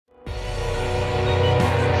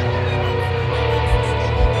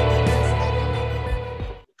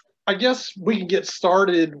I guess we can get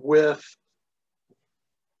started with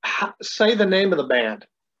say the name of the band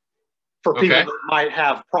for people Okay. that might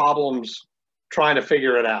have problems trying to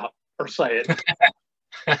figure it out or say it.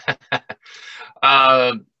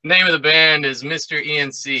 Name of the band is Mr.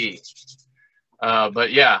 ENC.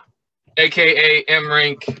 But yeah, AKA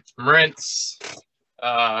Emrink, Mrintz.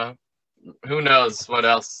 Who knows what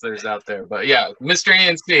else there's out there? But yeah, Mr.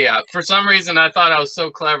 ENC. For some reason, I thought I was so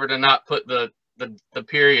clever to not put the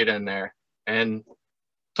period in there, and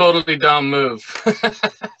totally dumb move.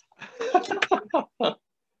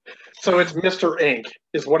 So it's Mr. Ink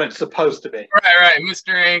is what it's supposed to be. Right,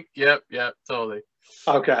 Mr. Ink. Yep, totally.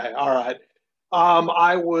 Okay, all right.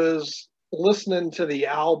 I was listening to the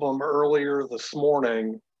album earlier this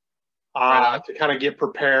morning to kind of get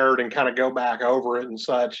prepared and kind of go back over it and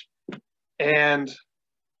such. And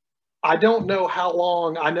I don't know how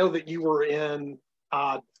long. I know that you were in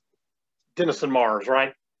Denison Mars,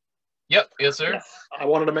 right? Yep, yes, sir. Yes. I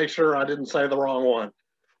wanted to make sure I didn't say the wrong one.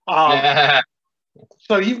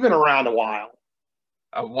 So you've been around a while.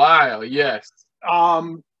 A while, yes.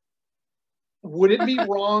 Would it be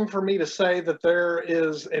wrong for me to say that there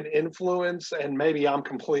is an influence, and maybe I'm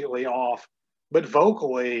completely off, but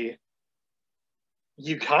vocally,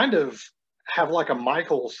 you kind of have like a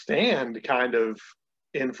Michael Stand kind of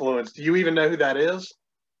influence. Do you even know who that is?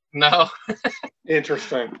 No.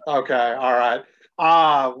 Interesting. Okay. All right.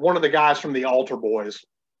 One of the guys from the Altar Boys.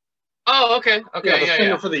 Oh, okay. Yeah, the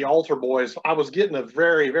singer for the Altar Boys. I was getting a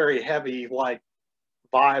very, very heavy like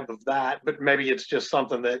vibe of that, but maybe it's just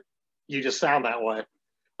something that you just sound that way.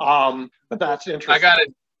 But that's interesting.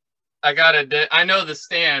 I got it. I know the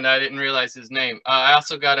Stand. I didn't realize his name. I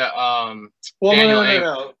also got a well,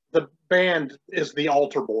 no. The band is the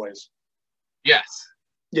Altar Boys. Yes.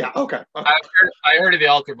 Yeah. Okay. I heard of the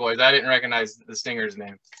Altar Boys. I didn't recognize the singer's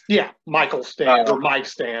name. Yeah, Michael Stand or Mike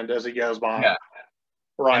Stand as he goes by. Yeah.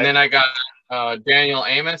 Right. And then I got Daniel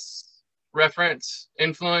Amos reference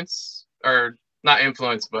influence, or not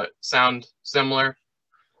influence, but sound similar.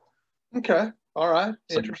 Okay. All right.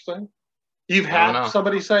 Interesting. You've had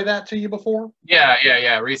somebody say that to you before?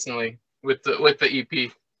 Yeah. Recently with the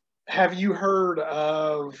EP. Have you heard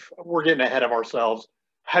of? We're getting ahead of ourselves.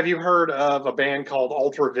 Have you heard of a band called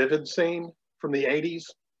Ultra Vivid Scene from the '80s?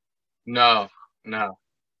 No.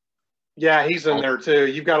 Yeah, he's in there too.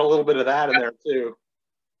 You've got a little bit of that in there too.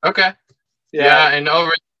 Okay. Yeah, and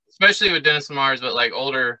especially with Denison Mars, but like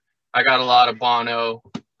older, I got a lot of Bono.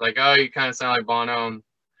 Like, oh, you kind of sound like Bono.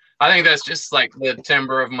 I think that's just like the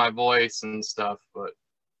timbre of my voice and stuff. But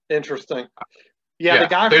interesting. Yeah, the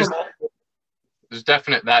guy there's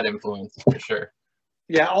definite that influence for sure.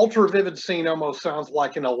 Yeah, Ultra Vivid Scene almost sounds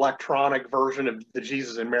like an electronic version of the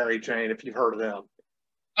Jesus and Mary Chain, if you've heard of them.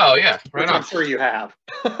 Oh yeah, right on. I'm sure you have.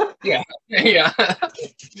 Yeah.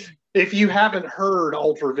 If you haven't heard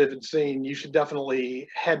Ultra Vivid Scene, you should definitely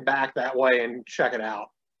head back that way and check it out.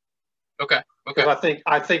 Okay. Because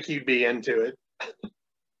I think you'd be into it.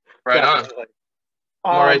 Right definitely.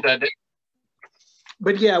 On. All right, that day.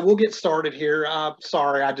 But yeah, we'll get started here.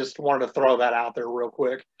 Sorry, I just wanted to throw that out there real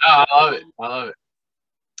quick. Oh, I love it.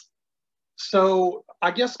 So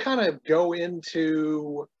I guess kind of go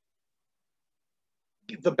into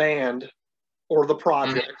the band or the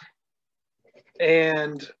project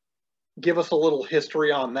and give us a little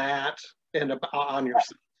history on that and on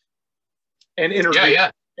yourself and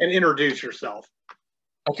introduce yourself.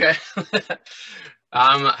 Okay.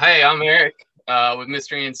 Hey, I'm Eric with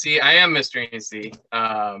Mr. ENC. I am Mr. ENC.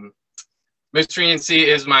 Mr. ENC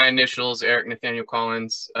is my initials, Eric Nathaniel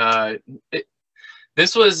Collins.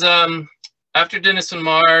 This was after Denison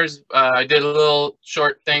Mars. I did a little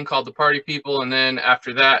short thing called The Party People, and then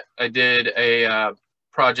after that, I did a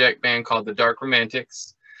project band called The Dark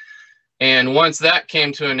Romantics. And once that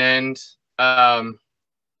came to an end, I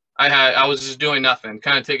was just doing nothing,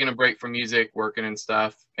 kind of taking a break from music, working and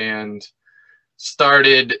stuff, and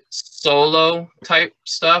started solo type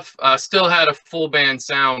stuff. Still had a full band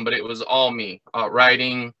sound, but it was all me,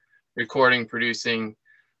 writing, recording, producing.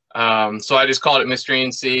 So I just called it Mr.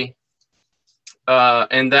 ENC.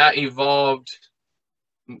 And that evolved.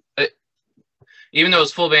 Even though it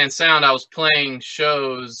was full band sound, I was playing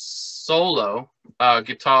shows solo,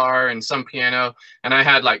 guitar and some piano, and I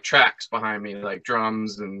had like tracks behind me, like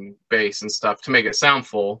drums and bass and stuff to make it sound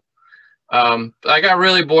full. I got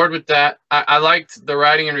really bored with that. I liked the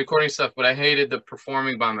writing and recording stuff, but I hated the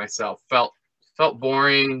performing by myself. Felt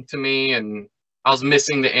boring to me, and I was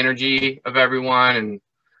missing the energy of everyone.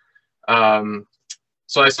 And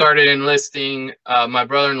so I started enlisting my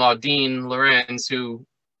brother-in-law, Dean Lorenz, who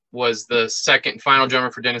was the second final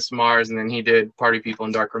drummer for Denison Mars, and then he did Party People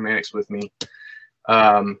and Dark Romantics with me.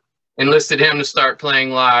 enlisted him to start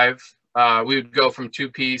playing live. We would go from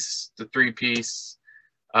 2-piece to 3-piece,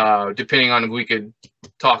 depending on if we could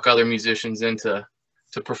talk other musicians into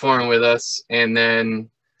performing with us. And then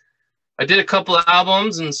I did a couple of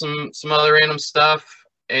albums and some other random stuff,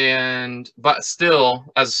 but still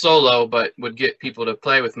as a solo, but would get people to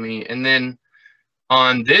play with me. And then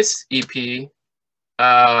on this EP,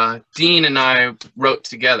 Dean and I wrote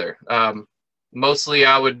together. Mostly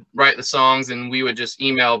I would write the songs and we would just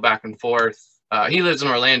email back and forth. He lives in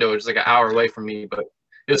Orlando, which is like an hour away from me, but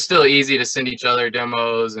it was still easy to send each other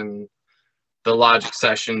demos and the Logic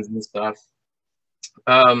sessions and stuff,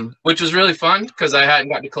 which was really fun because I hadn't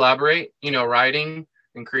got to collaborate, you know, writing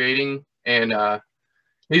and creating. And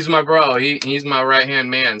he's my bro. He's my right-hand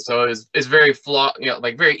man. So it's very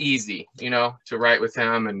like very easy, you know, to write with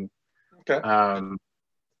him. And okay.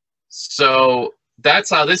 So that's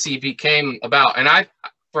how this EP came about. And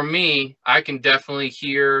for me, I can definitely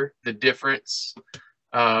hear the difference.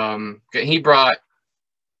 He brought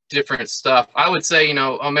different stuff. I would say, you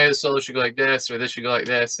know, oh, maybe the solo should go like this or this should go like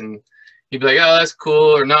this. And he'd be like, oh, that's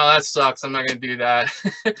cool. Or no, that sucks. I'm not going to do that.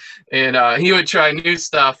 And he would try new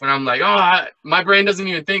stuff. And I'm like, oh, my brain doesn't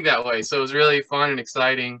even think that way. So it was really fun and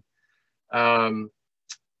exciting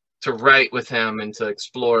to write with him and to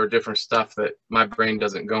explore different stuff that my brain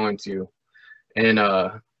doesn't go into.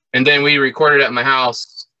 And then we recorded at my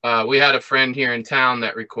house. We had a friend here in town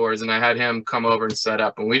that records, and I had him come over and set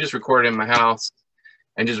up. And we just recorded in my house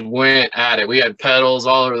and just went at it. We had pedals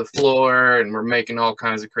all over the floor, and we're making all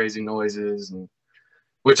kinds of crazy noises,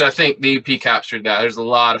 which I think the EP captured that. There's a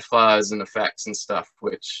lot of fuzz and effects and stuff,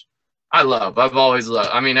 which I love. I've always loved.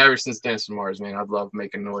 I mean, ever since Dance from Mars, man, I've loved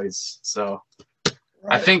making noise. So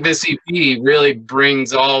I think this EP really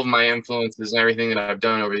brings all of my influences and everything that I've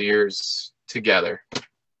done over the years together.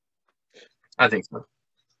 I think so.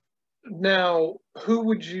 Now, who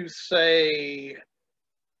would you say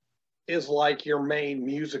is like your main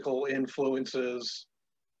musical influences,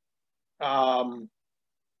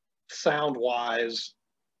 sound-wise?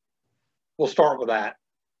 We'll start with that.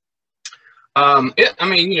 I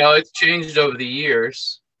mean, you know, it's changed over the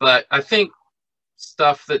years, but I think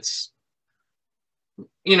stuff that's,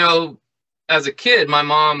 you know, as a kid, my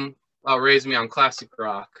mom raised me on classic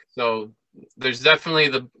rock. So there's definitely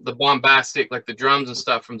the bombastic, like the drums and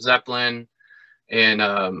stuff from Zeppelin and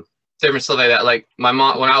different stuff like that. Like my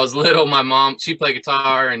mom, when I was little, my mom, she played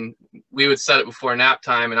guitar and we would set it before nap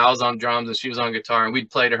time and I was on drums and she was on guitar and we'd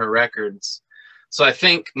play to her records. So I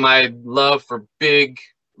think my love for big,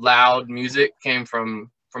 loud music came from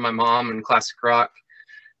my mom and classic rock.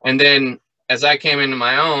 And then as I came into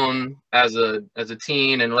my own as a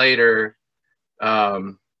teen and later, I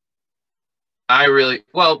really,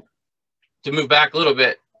 well, to move back a little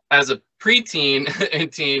bit, as a preteen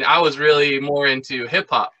and teen, I was really more into hip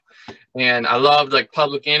hop, and I loved like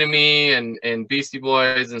Public Enemy and Beastie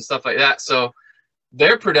Boys and stuff like that. So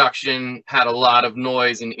their production had a lot of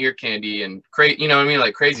noise and ear candy and you know what I mean,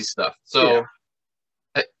 like crazy stuff. So yeah.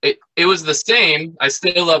 It was the same. I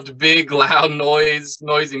still loved big, loud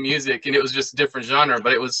noisy music, and it was just a different genre,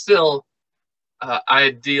 but it was still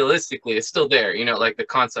idealistically, it's still there, you know, like the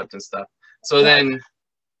concept and stuff. So then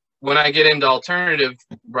when I get into alternative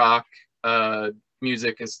rock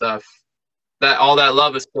music and stuff, that all that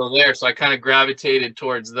love is still there. So I kind of gravitated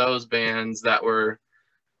towards those bands that were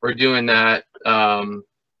doing that.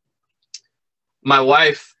 My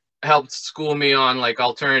wife helped school me on like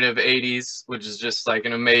alternative 80s, which is just like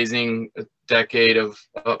an amazing decade of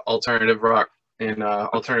alternative rock and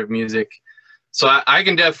alternative music. So I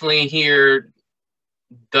can definitely hear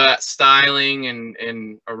that styling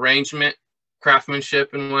and arrangement,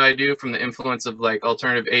 craftsmanship in what I do from the influence of like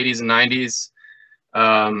alternative 80s and 90s.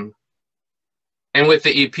 And with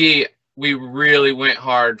the EP, we really went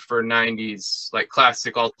hard for 90s, like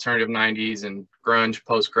classic alternative 90s and grunge,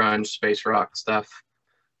 post-grunge, space rock stuff.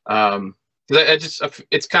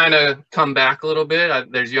 It's kind of come back a little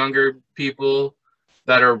bit. There's younger people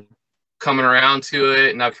that are coming around to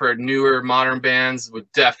it, and I've heard newer modern bands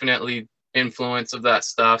with definitely influence of that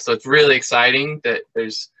stuff. So it's really exciting that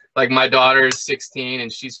there's, like, my daughter's 16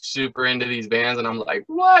 and she's super into these bands, and I'm like,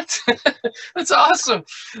 what? That's awesome.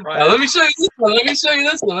 Right. Let me show you this one. Let me show you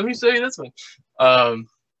this one. Let me show you this one.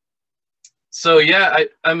 So yeah,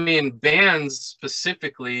 I mean, bands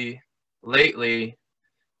specifically lately,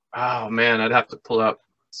 oh man, I'd have to pull up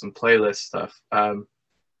some playlist stuff.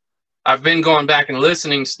 I've been going back and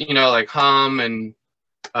listening, you know, like Hum and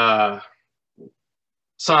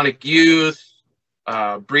Sonic Youth,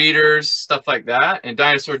 Breeders, stuff like that, and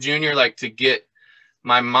Dinosaur Jr., like, to get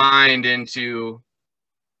my mind into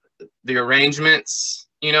the arrangements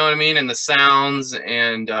you know what I mean, and the sounds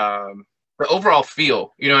and the overall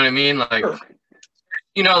feel, you know what I mean, like,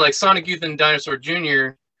 you know, like Sonic Youth and Dinosaur Jr.,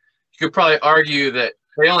 you could probably argue that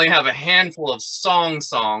they only have a handful of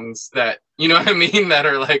songs that, you know what I mean, that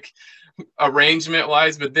are like arrangement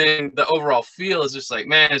wise, but then the overall feel is just like,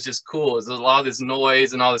 man, it's just cool. There's a lot of this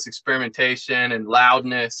noise and all this experimentation and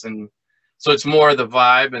loudness, and so it's more the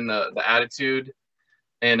vibe and the attitude,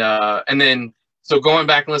 and then so going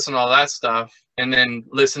back and listening to all that stuff, and then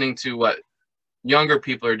listening to what younger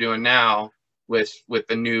people are doing now with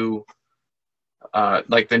the new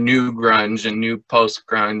like the new grunge and new post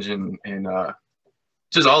grunge and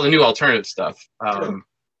just all the new alternative stuff.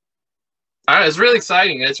 It's really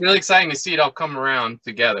exciting. It's really exciting to see it all come around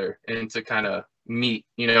together and to kind of meet,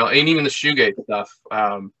 you know, and even the shoegaze stuff.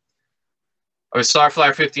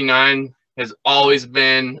 Starflyer 59 has always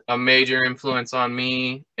been a major influence on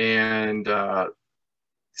me, and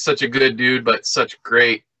such a good dude, but such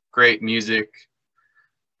great music.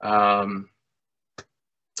 And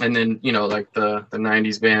then, you know, like the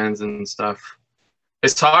 90s bands and stuff.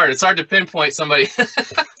 It's hard to pinpoint somebody.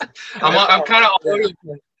 I'm kind of all over the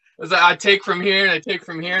place. I take from here and I take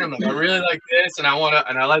from here, and I'm like, I really like this, and I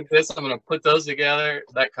like this. I'm gonna put those together,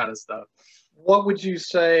 that kind of stuff. What would you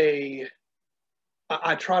say?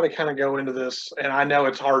 I try to kind of go into this, and I know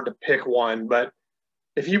it's hard to pick one, but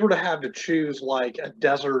if you were to have to choose like a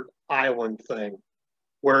desert island thing,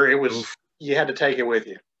 where it was you had to take it with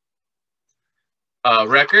you.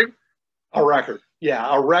 Record? A record.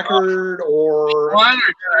 Yeah, a record or one,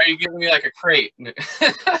 or are you giving me like a crate?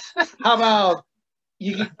 How about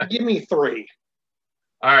you give me three?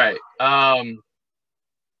 All right.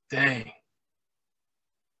 Dang.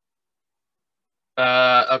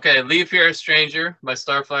 Okay, Leave Here a Stranger by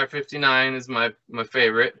Starflyer 59 is my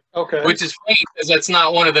favorite. Okay. Which is funny because that's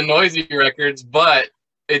not one of the noisy records, but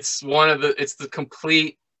it's the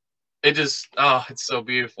complete, it just, oh, it's so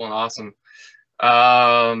beautiful and awesome.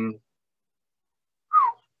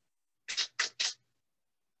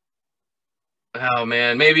 Oh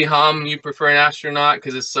man, maybe Hum, You Prefer an Astronaut,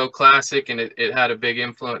 because it's so classic and it had a big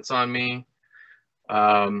influence on me.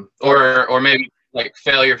 Or maybe like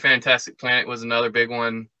Failure, Fantastic Planet was another big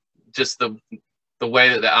one. Just the way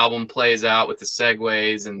that the album plays out with the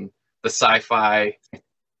segues and the sci-fi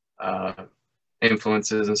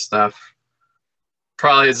influences and stuff.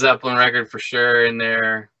 Probably a Zeppelin record for sure in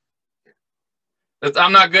there.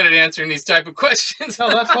 I'm not good at answering these type of questions. No,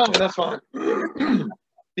 that's fine. That's fine.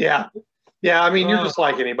 Yeah. Yeah, I mean, you're just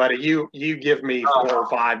like anybody. You give me 4 or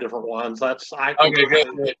 5 different ones. Okay,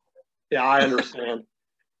 good. Yeah, I understand.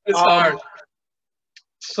 It's hard.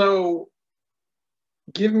 So,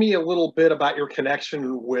 give me a little bit about your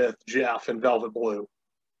connection with Jeff and Velvet Blue.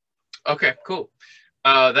 Okay, cool.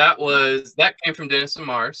 That came from Dennis and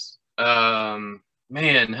Mars. Man,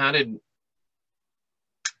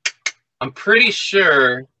 I'm pretty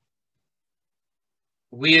sure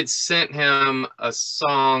we had sent him a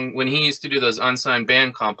song when he used to do those unsigned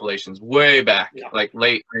band compilations way back, like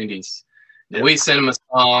late 90s. Yeah. We sent him a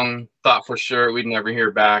song, thought for sure we'd never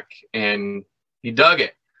hear back, and he dug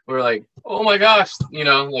it. We're like, oh my gosh, you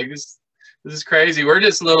know, like this is crazy. We're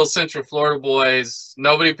just little Central Florida boys.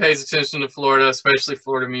 Nobody pays attention to Florida, especially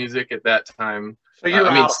Florida music at that time. So you're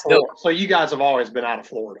out of Florida. So you guys have always been out of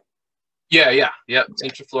Florida. Yep,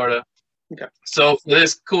 Central Florida. Okay. So for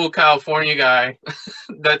this cool California guy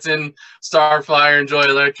that's in Starflyer and Joy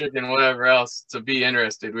Electric and whatever else to be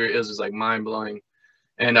interested, it was just like mind blowing.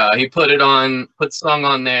 And he put the song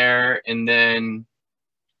on there, and then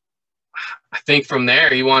I think from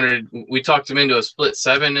there we talked him into a split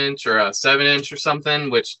 7-inch or a 7-inch or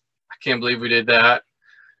something, which I can't believe we did that.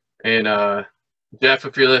 And Jeff,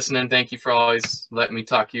 if you're listening, thank you for always letting me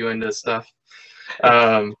talk you into stuff.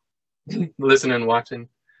 Listening and watching.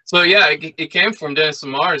 So yeah, it came from Dennis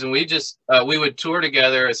and Mars, and we just we would tour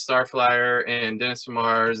together as Starflyer and Dennis and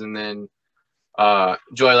Mars, and then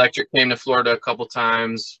Joy Electric came to Florida a couple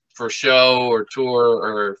times for show or tour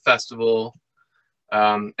or festival,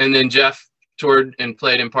 and then Jeff toured and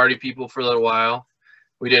played in Party People for a little while.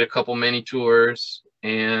 We did a couple mini tours,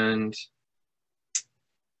 and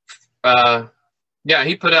yeah,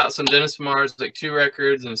 he put out some Dennis and Mars, like 2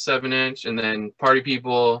 records and a 7-inch, and then Party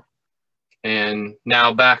People. And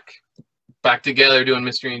now back together doing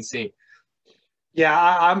Mystery and C.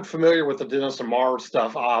 Yeah, I'm familiar with the Dennis and Mars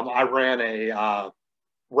stuff. I ran a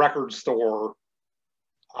record store,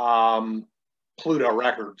 Pluto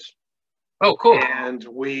Records. Oh, cool. And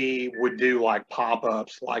we would do like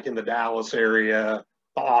pop-ups, like in the Dallas area,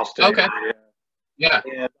 the Austin area. Yeah.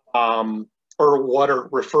 And, or what are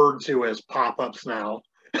referred to as pop-ups now.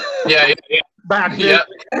 Yeah. Back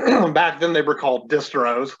then, back then they were called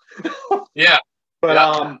distros. Yeah. But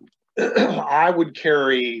I would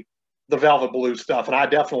carry the Velvet Blue stuff, and I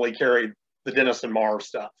definitely carried the Dennis and Marv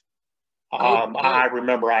stuff. I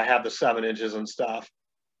remember I had the 7 inches and stuff.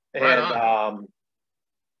 And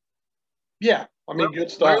yeah, I mean,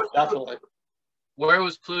 good stuff, definitely. Where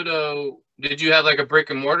was Pluto? Did you have like a brick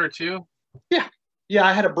and mortar too? Yeah. Yeah,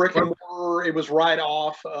 I had a brick and mortar. It was right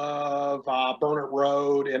off of Burnett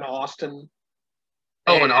Road in Austin.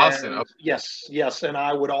 Oh, in Austin. Okay. Yes. And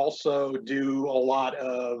I would also do a lot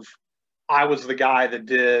of, I was the guy that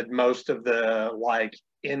did most of the like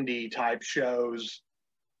indie type shows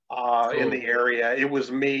in the area. It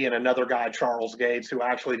was me and another guy, Charles Gates, who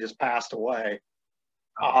actually just passed away.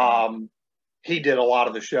 He did a lot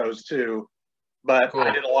of the shows too, but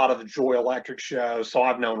I did a lot of the Joy Electric shows. So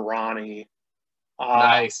I've known Ronnie.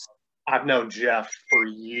 Nice. I've known Jeff for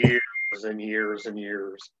years and years and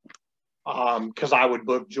years. Because I would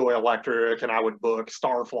book Joy Electric and I would book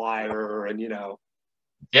Starflyer and, you know.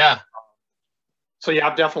 Yeah. So, yeah,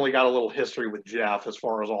 I've definitely got a little history with Jeff as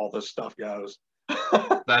far as all this stuff goes.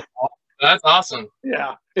 That's awesome.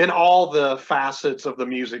 Yeah. In all the facets of the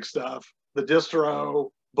music stuff, the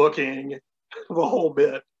distro, booking, the whole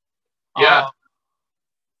bit. Yeah.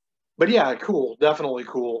 But, yeah, cool. Definitely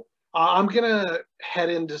cool. I'm going to head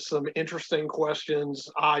into some interesting questions.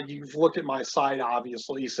 You've looked at my site,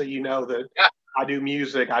 obviously, so you know that I do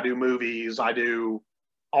music, I do movies, I do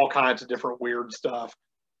all kinds of different weird stuff.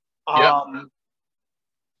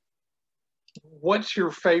 What's your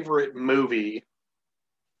favorite movie?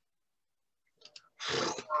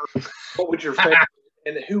 What would your favorite,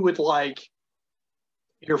 and who would like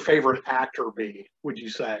your favorite actor be, would you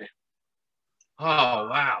say? Oh,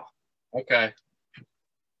 wow. Okay.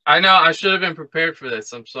 I know I should have been prepared for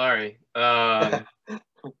this. I'm sorry. I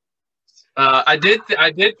did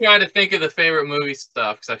try to think of the favorite movie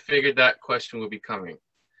stuff because I figured that question would be coming,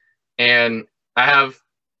 and I have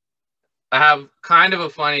kind of a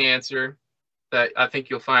funny answer that I think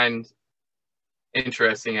you'll find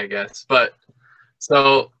interesting, I guess. But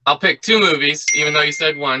so I'll pick 2 movies, even though you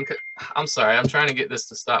said 1. I'm sorry. I'm trying to get this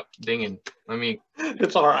to stop dinging.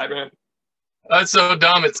 It's all right, man. That's so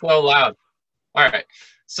dumb. It's so loud. All right.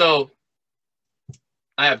 So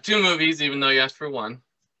I have 2 movies, even though you asked for 1,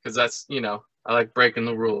 because that's, you know, I like breaking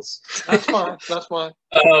the rules. That's fine. That's fine.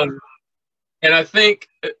 And I think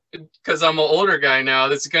because I'm an older guy now,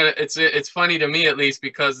 it's funny to me, at least,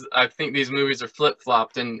 because I think these movies are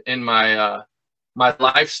flip-flopped in my my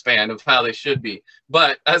lifespan of how they should be.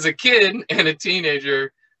 But as a kid and a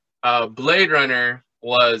teenager, Blade Runner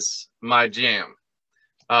was my jam.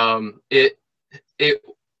 It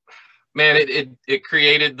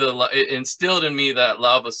created it instilled in me that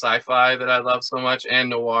love of sci-fi that I love so much, and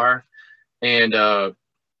noir. And I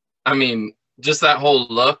mean, just that whole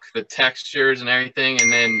look, the textures and everything,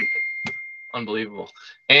 and then unbelievable.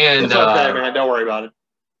 And it's okay, man, don't worry about it.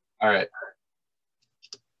 All right.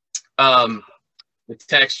 The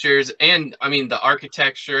textures, and I mean the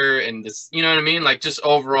architecture, and this, you know what I mean, like just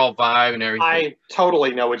overall vibe and everything. I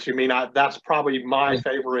totally know what you mean. That's probably my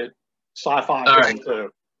favorite sci-fi film too.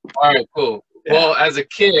 All right, cool. Yeah. Well, as a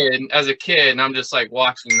kid, and I'm just like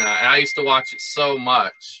watching that, and I used to watch it so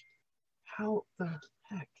much. How the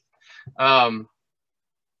heck?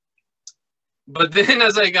 But then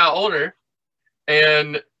as I got older,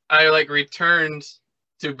 and I like returned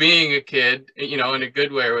to being a kid, you know, in a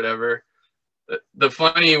good way or whatever. The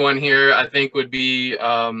funny one here, I think, would be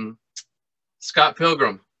Scott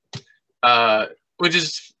Pilgrim, which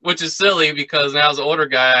is silly because now as an older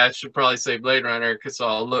guy, I should probably say Blade Runner because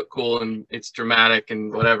I'll look cool and it's dramatic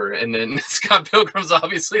and whatever. And then Scott Pilgrim's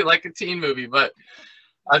obviously like a teen movie, but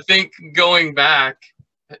I think going back,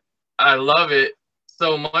 I love it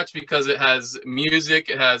so much because it has music,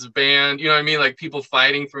 it has band, you know what I mean? Like people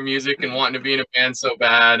fighting for music and wanting to be in a band so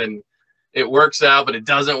bad, and it works out, but it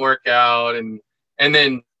doesn't work out. And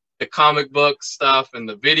then the comic book stuff and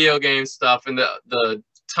the video game stuff and the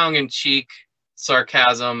tongue-in-cheek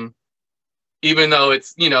sarcasm, even though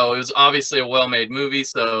it's, you know, it was obviously a well-made movie,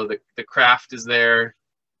 so the craft is there.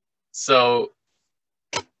 So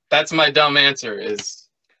that's my dumb answer, is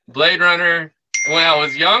Blade Runner when I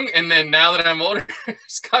was young, and then now that I'm older,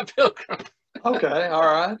 Scott Pilgrim. Okay, all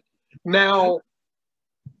right. Now,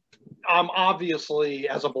 obviously,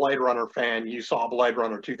 as a Blade Runner fan, you saw Blade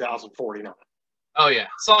Runner 2049. Oh, yeah.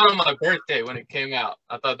 Saw it on my birthday when it came out.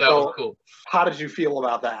 I thought that was cool. How did you feel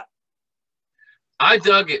about that? I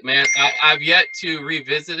dug it, man. I've yet to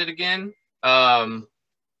revisit it again. I've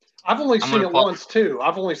only seen it once, too.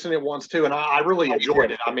 And I really enjoyed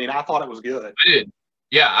it. I mean, I thought it was good. I did.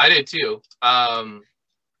 Yeah, I did, too.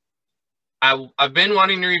 I've been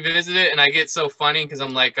wanting to revisit it, and I get so funny because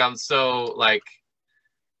I'm so like,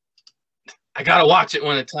 I gotta watch it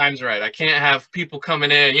when the time's right. I can't have people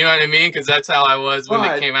coming in, you know what I mean? Because that's how I was when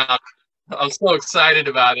it came out. I was so excited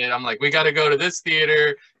about it. I'm like, we got to go to this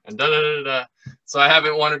theater and da da da da. So I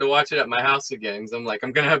haven't wanted to watch it at my house again. Because I'm like,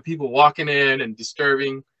 I'm gonna have people walking in and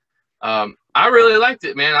disturbing. I really liked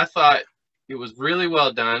it, man. I thought it was really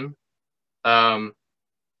well done. I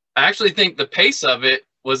actually think the pace of it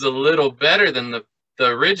was a little better than the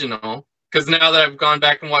original. Because now that I've gone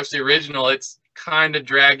back and watched the original, it's kind of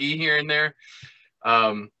draggy here and there.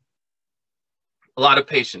 A lot of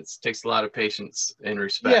patience. Takes a lot of patience and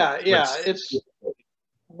respect. Yeah, it's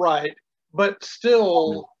right. But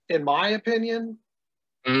still, in my opinion,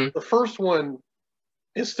 the first one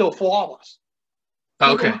is still flawless.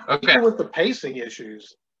 Okay. Even with the pacing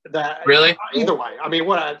issues, that really. Either way, I mean,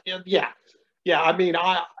 I mean,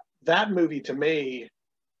 that movie to me,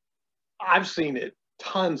 I've seen it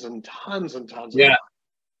tons and tons and tons. Yeah,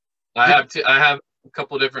 I have a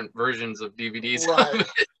couple different versions of DVDs. Right.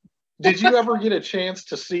 Did you ever get a chance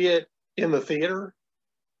to see it in the theater?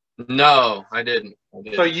 No, I didn't.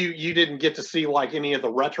 So you didn't get to see like any of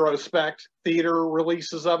the retrospect theater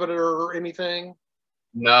releases of it or anything?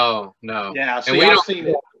 No. Yeah, see, I've seen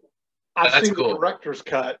it. I've seen the director's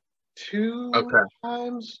cut two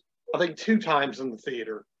times. I think 2 times in the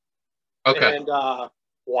theater. Okay. And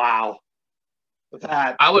wow,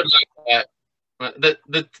 that I would like that.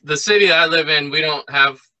 The city that I live in, we don't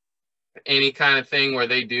have any kind of thing where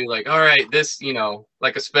they do like, all right, this,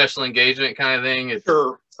 like a special engagement kind of thing.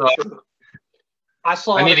 Sure. I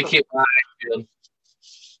saw. I need to keep my eyes peeled.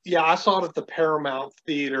 Yeah, I saw it at the Paramount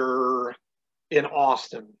Theater in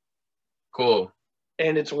Austin. Cool.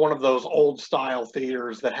 And it's one of those old style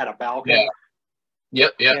theaters that had a balcony. Yeah.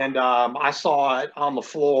 Yep. And I saw it on the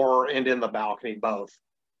floor and in the balcony both.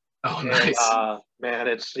 Oh, nice. Man,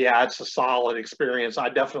 it's a solid experience. I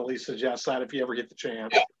definitely suggest that if you ever get the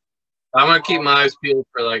chance. Yeah. I'm gonna keep my eyes peeled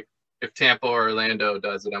for like if Tampa or Orlando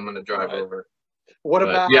does it, I'm gonna drive over. What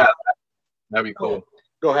about? Yeah, that'd be cool.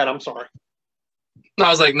 Go ahead. I'm sorry. No, I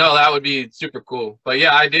was like, no, that would be super cool. But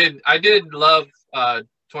yeah, I did love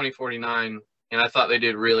 2049, and I thought they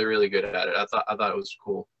did really, really good at it. I thought it was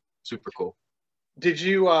cool, super cool. Did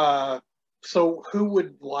you? So who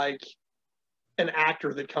would like an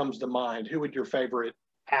actor that comes to mind? Who would your favorite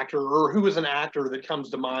actor, or who is an actor that comes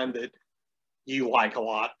to mind that you like a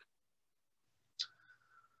lot?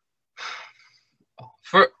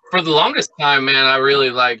 For the longest time, man, I really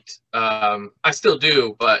liked. I still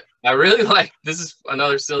do, but I really like. This is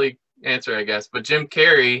another silly answer, I guess. But Jim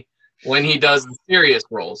Carrey, when he does the serious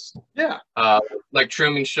roles, yeah, like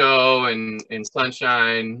Truman Show and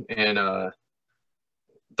Sunshine and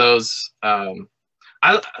those.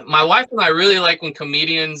 My wife and I really like when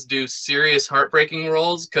comedians do serious, heartbreaking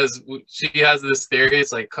roles because she has this theory.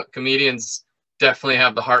 It's like comedians definitely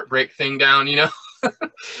have the heartbreak thing down,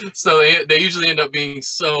 So they usually end up being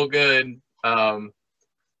so good. But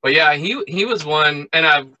yeah, he was one, and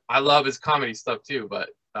I love his comedy stuff too. But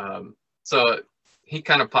so he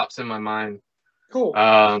kind of pops in my mind. Cool.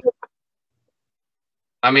 I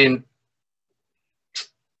mean,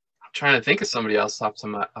 I'm trying to think of somebody else off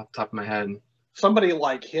the top of my head. Somebody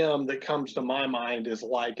like him that comes to my mind is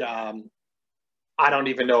like, I don't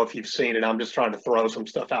even know if you've seen it. I'm just trying to throw some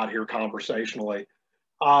stuff out here conversationally.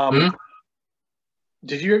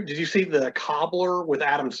 Did you see The Cobbler with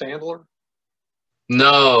Adam Sandler?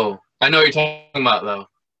 No, I know what you're talking about though.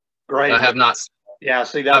 Great. I have not. Yeah,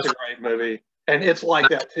 see, that's a great movie, and it's like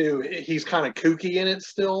that too. He's kind of kooky in it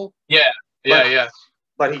still. Yeah.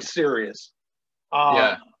 But he's serious.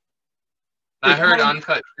 Yeah. I heard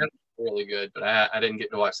Uncut Gems really good, but I didn't get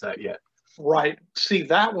to watch that yet. Right. See,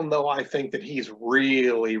 that one though, I think that he's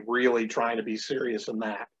really, really trying to be serious in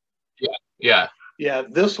that. Yeah. Yeah,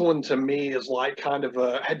 this one to me is like kind of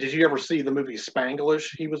a. Did you ever see the movie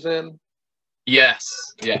Spanglish he was in?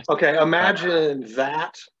 Yes. Okay, imagine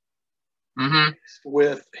that Mm-hmm.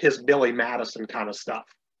 with his Billy Madison kind of stuff.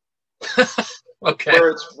 Okay.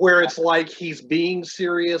 Where it's like he's being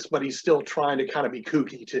serious, but he's still trying to kind of be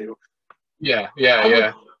kooky too. Yeah.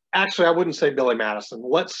 Actually, I wouldn't say Billy Madison.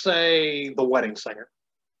 Let's say The Wedding Singer.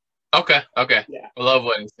 Okay. Yeah. I love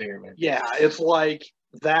Wedding Singer, man. Yeah, it's like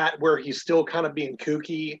that where he's still kind of being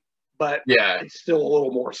kooky, but it's still a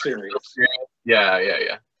little more serious.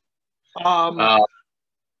 Yeah.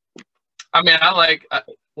 I mean, I like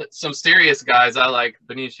some serious guys. I like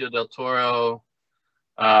Benicio del Toro.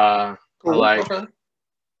 Cool. I like. Okay.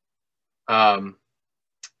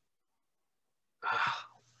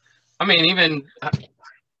 I mean, even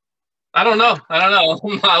I don't know.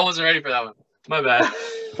 I wasn't ready for that one. My bad.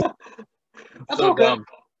 That's So okay. dumb.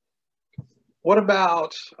 What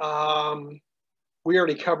about we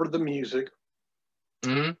already covered the music.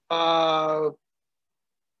 Hmm. Uh,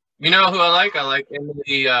 You know who I like? I like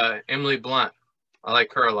Emily Blunt. I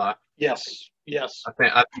like her a lot. yes, yes.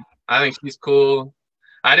 I think she's cool.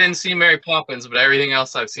 I didn't see Mary Poppins, but everything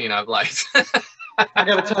else I've seen, I've liked. I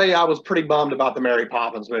got to tell you, I was pretty bummed about the Mary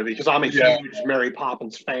Poppins movie because I'm a Yeah. huge Mary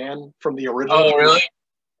Poppins fan from the original. Oh, really?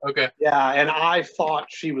 Okay. Yeah, and I thought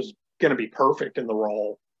she was going to be perfect in the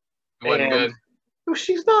role. It wasn't And good.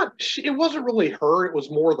 she's not. It wasn't really her. It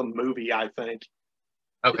was more the movie, I think.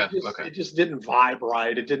 Okay. It Okay. just didn't vibe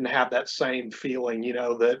right. It didn't have that same feeling,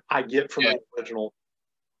 that I get from Yeah. the original.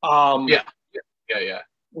 Um, Yeah. Yeah.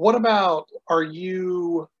 What about? Are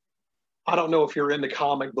you? I don't know if you're into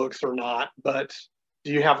comic books or not, but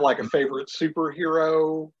do you have like a favorite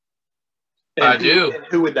superhero? And I do. And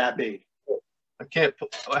who would that be? I can't.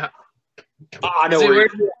 I know Is it where.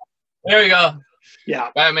 weird? There we go. Yeah,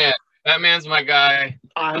 Batman. Batman's my guy.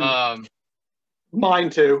 I'm mine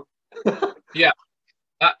too. Yeah.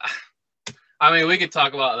 I mean, we could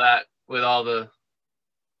talk about that with all the.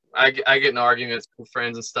 I get in arguments with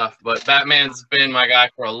friends and stuff, but Batman's been my guy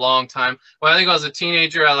for a long time. When I think I was a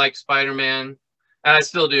teenager, I liked Spider-Man, and I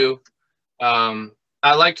still do.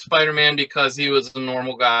 I liked Spider-Man because he was a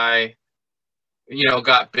normal guy,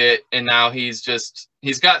 got bit, and now he's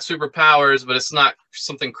got superpowers, but it's not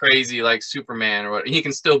something crazy like Superman or what. He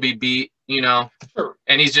can still be beat, Sure.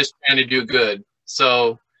 and he's just trying to do good.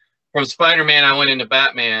 So from Spider-Man, I went into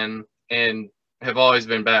Batman and have always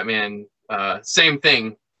been Batman. Same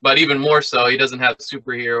thing. But even more so, he doesn't have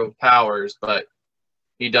superhero powers, but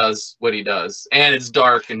he does what he does. And it's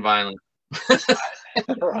dark and violent.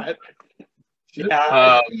 Right.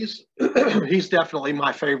 Yeah, he's definitely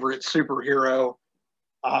my favorite superhero.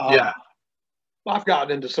 Yeah. I've gotten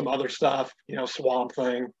into some other stuff, Swamp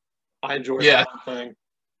Thing. I enjoy Swamp Thing.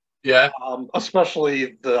 Yeah.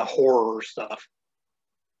 Especially the horror stuff.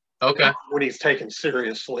 Okay. When he's taken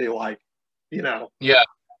seriously, Yeah.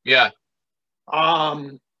 Yeah.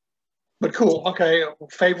 But cool. Okay.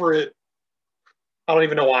 Favorite. I don't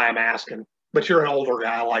even know why I'm asking, but you're an older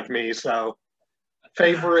guy like me, so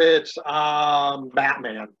favorite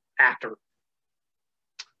Batman actor.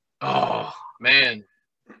 Oh man.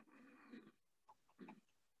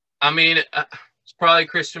 I mean, it's probably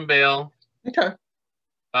Christian Bale. Okay.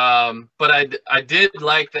 But I did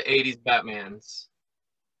like the '80s Batmans.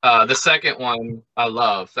 The second one I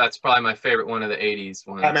love. That's probably my favorite one of the '80s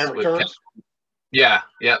ones. Batman Returns. Yeah.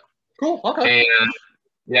 Yep. Cool. Okay.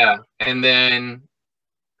 And then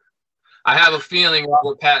I have a feeling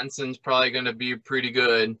Robert Pattinson's probably going to be pretty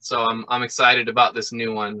good, so I'm excited about this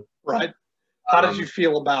new one. Right. How did you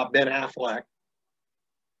feel about Ben Affleck?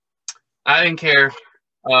 I didn't care.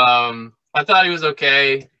 I thought he was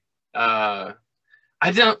okay.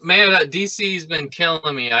 DC's been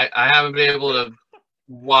killing me. I haven't been able to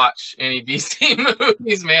watch any DC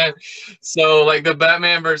movies, man. So like the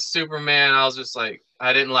Batman versus Superman, I was just like,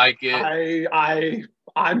 I didn't like it.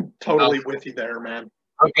 I'm totally with you there, man.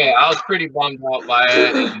 Okay, I was pretty bummed out by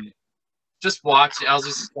it. And just watching, I was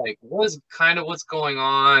just like, what's going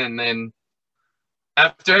on? And then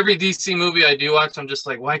after every DC movie I do watch, I'm just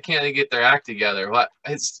like, why can't they get their act together?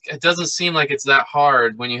 It doesn't seem like it's that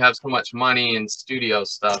hard when you have so much money and studio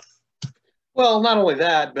stuff. Well, not only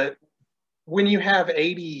that, but when you have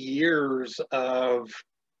 80 years of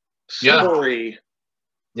story,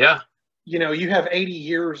 you have 80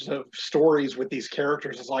 years of stories with these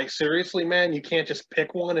characters. It's like, seriously, man, you can't just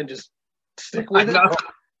pick one and just stick with it. I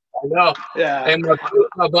know. Yeah. And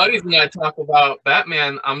my buddies and I talk about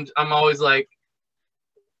Batman. I'm always like,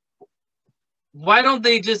 why don't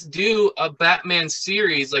they just do a Batman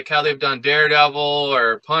series like how they've done Daredevil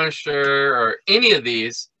or Punisher or any of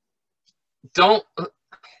these?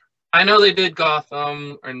 I know they did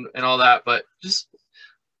Gotham and all that, but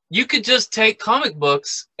you could just take comic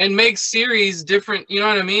books and make series different. You know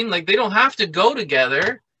what I mean? Like they don't have to go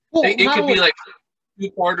together. Well, it could be like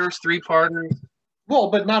 2-parters, 3-parters. Well,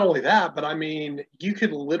 but not only that, but I mean, you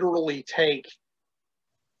could literally take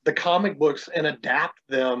the comic books and adapt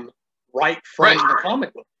them right from the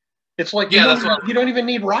comic book. It's like you don't even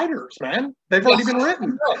need writers, man. They've already been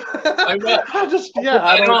written. I know. I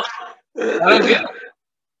don't get it.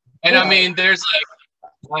 And I mean, there's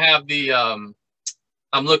like, I have the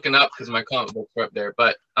I'm looking up because my comic books are up there,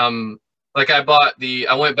 but like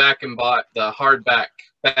I went back and bought the hardback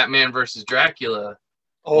Batman versus Dracula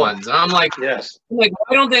ones. And I'm like, why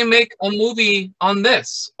don't they make a movie on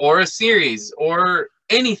this or a series or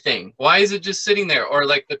anything? Why is it just sitting there? Or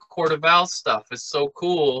like the Court of Owls stuff is so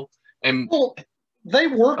cool. And They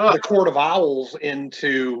worked the Court of Owls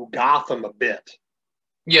into Gotham a bit.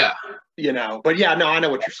 Yeah. You know, but yeah, no, I know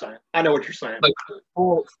what you're saying. I know what you're saying. Like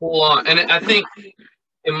full on. And I think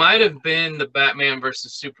it might have been the Batman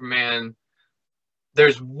versus Superman.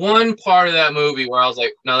 There's one part of that movie where I was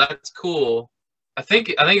like, no, that's cool. I think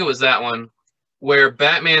it was that one where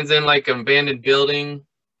Batman's in like an abandoned building.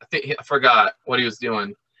 I forgot what he was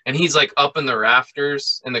doing. And he's like up in the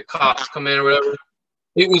rafters and the cops come in or whatever.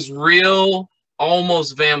 It was real,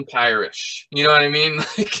 almost vampire-ish. You know what I mean?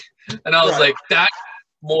 Like, and I was like, that's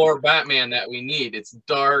more Batman that we need. It's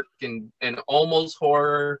dark and almost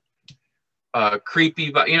horror,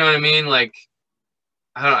 creepy, but you know what I mean? Like,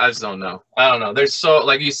 I just don't know. I don't know. There's so,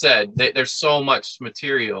 like you said, there's so much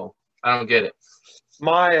material. I don't get it.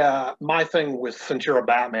 My thing with, since you're a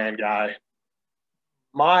Batman guy,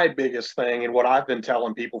 my biggest thing, and what I've been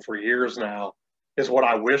telling people for years now, is what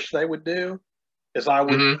I wish they would do is I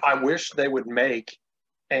wish they would make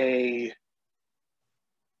a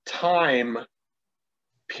time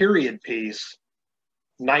period piece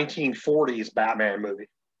 1940s Batman movie.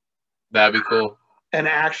 That'd be cool. And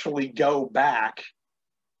actually go back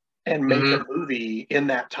and make a movie in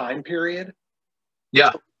that time period. Yeah.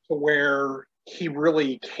 To where he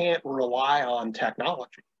really can't rely on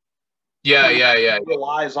technology. Yeah. He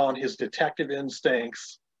relies on his detective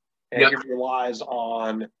instincts, and he relies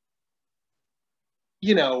on,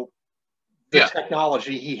 you know, the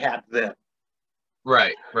technology he had then.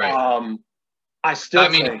 Right. I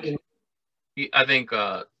think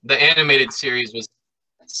the animated series was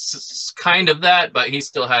kind of that, but he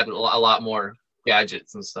still had a lot more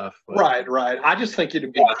gadgets and stuff. But. Right. I just think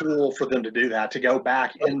it'd be cool for them to do that, to go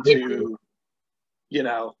back into, you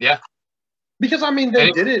know. Yeah. Because, I mean,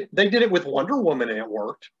 they did it with Wonder Woman, and it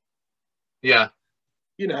worked. Yeah.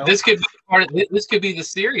 You know. This could be the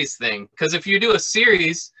series thing. Because if you do a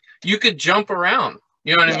series, you could jump around.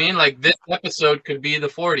 You know what I mean? Like, this episode could be the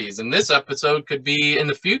 40s, and this episode could be in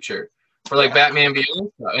the future for, like, Batman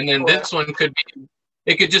Beyond. And then this one could be,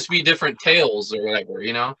 it could just be different tales or whatever,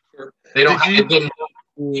 you know? Sure. They don't have to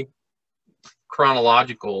be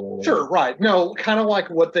chronological. Sure, right. No, kind of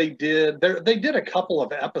like what they did. They did a couple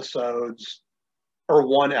of episodes, or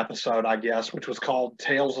one episode, I guess, which was called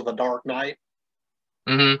Tales of the Dark Knight.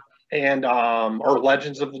 And or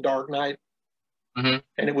Legends of the Dark Knight. And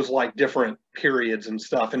it was like different periods and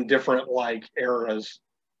stuff, and different like eras.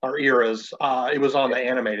 It was on the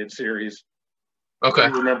animated series. Okay. I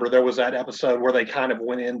remember there was that episode where they kind of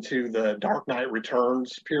went into the Dark Knight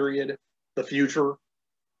Returns period, the future.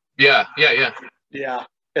 Yeah.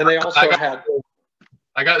 And they also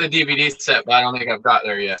I got the DVD set, but I don't think I've got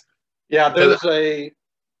there yet. Yeah, there's a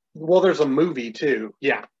movie too.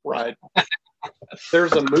 Yeah, right.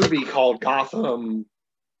 There's a movie called Gotham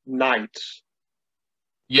Knights.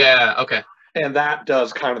 Yeah, okay. And that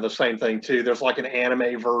does kind of the same thing too. There's like an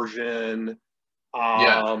anime version,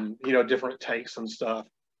 you know, different takes and stuff.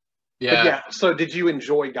 Yeah. So did you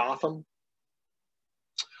enjoy Gotham?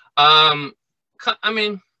 I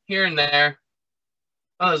mean, here and there.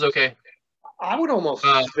 Oh, it was okay. I would almost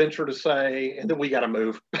venture to say, and then we got to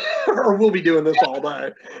move, or we'll be doing this all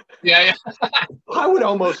day. Yeah. I would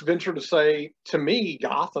almost venture to say, to me,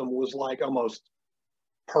 Gotham was like almost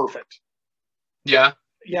perfect. Yeah.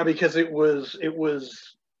 Yeah, because it was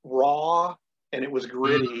raw and it was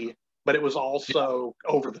gritty, but it was also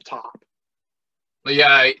over the top.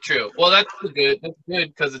 Yeah, true. Well, that's good. That's good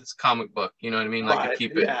because it's comic book. You know what I mean? Like, to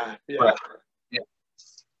keep it.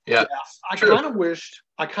 Yeah. I kind of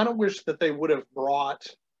wished that they would have brought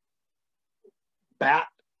Bat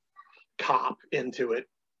Cop into it.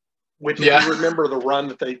 Which, if you remember the run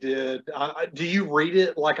that they did, do you read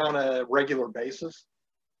it like on a regular basis?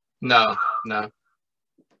 No.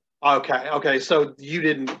 Okay. So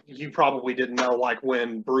you probably didn't know, like,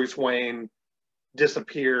 when Bruce Wayne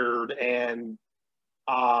disappeared and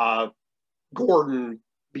Gordon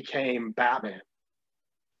became Batman.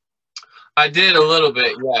 I did a little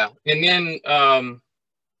bit, yeah. And then,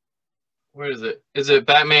 where is it? Is it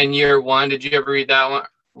Batman Year One? Did you ever read that one?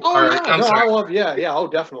 I love, oh,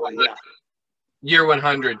 definitely, yeah. Year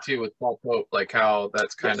 100 too, with Paul Pope, like how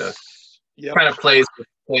that's kind of plays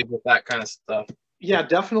with that kind of stuff. Yeah,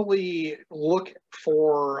 definitely look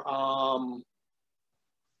for.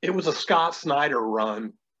 It was a Scott Snyder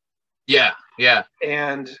run. Yeah.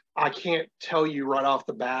 And I can't tell you right off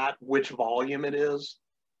the bat which volume it is,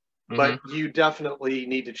 but you definitely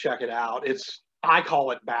need to check it out. I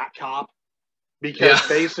call it Bat Cop because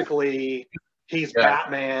basically he's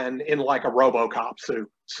Batman in like a RoboCop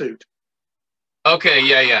suit. Okay,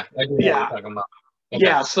 yeah. I know what you're talking about. Okay.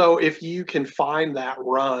 Yeah, so if you can find that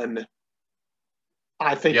run,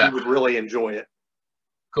 I think you would really enjoy it.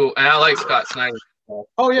 Cool. And I like Scott Snyder.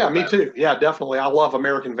 Oh yeah, me too. Yeah, definitely. I love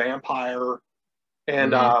American Vampire,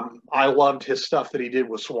 and I loved his stuff that he did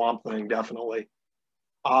with Swamp Thing. Definitely.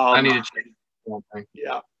 I need to check Swamp Thing.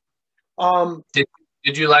 Yeah.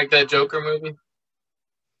 Did you like that Joker movie?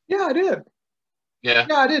 Yeah, I did. Yeah.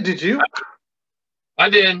 Yeah, I did. Did you? I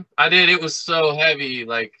did. It was so heavy,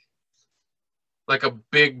 like a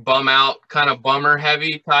big bum out kind of bummer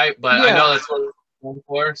heavy type, but yeah. I know that's what it's going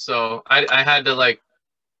for, so I had to like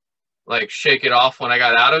shake it off when I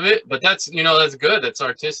got out of it. But that's that's good. That's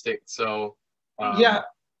artistic. So yeah,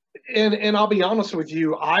 and I'll be honest with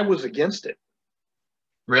you, I was against it.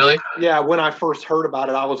 Really? Yeah, when I first heard about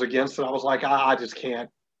it, I was against it. I was like, I just can't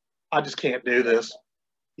do this.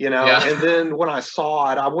 Yeah. And then when I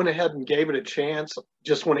saw it, I went ahead and gave it a chance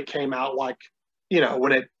just when it came out, like,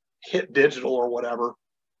 when it hit digital or whatever.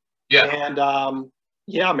 Yeah. And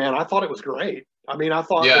yeah, man, I thought it was great. I mean, I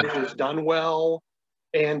thought that it was done well.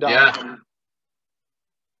 And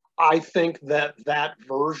I think that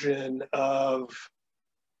version of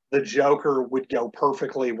the Joker would go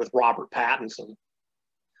perfectly with Robert Pattinson.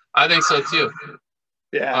 I think so too.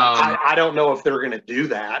 Yeah. I don't know if they're going to do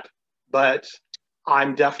that, but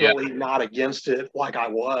I'm definitely not against it like I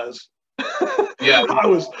was. Yeah.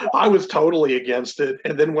 I was totally against it.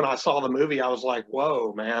 And then when I saw the movie, I was like,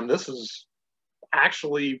 whoa, man, this is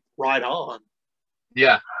actually right on.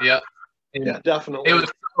 Yeah. Yeah. And yeah, definitely. It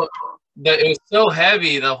was so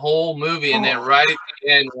heavy the whole movie, and then right at the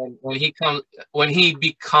end when he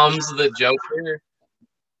becomes the Joker,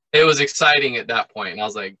 it was exciting at that point. And I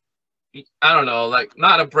was like, I don't know, like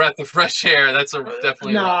not a breath of fresh air. That's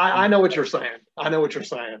definitely no. I know what you're saying.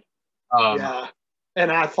 Yeah,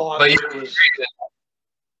 and I thought it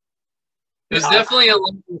was definitely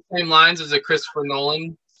along the same lines as the Christopher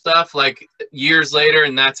Nolan stuff. Like years later,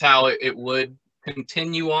 and that's how it would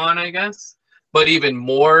continue on, I guess. But even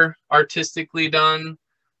more artistically done.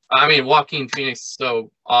 I mean, Joaquin Phoenix is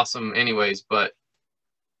so awesome, anyways. But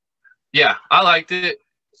yeah, I liked it.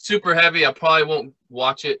 Super heavy. I probably won't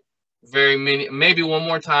watch it maybe one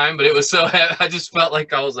more time, but it was so heavy. I just felt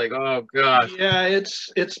like I was like, oh gosh. Yeah, it's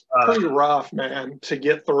pretty rough, man, to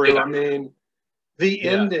get through. I mean, the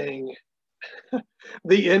ending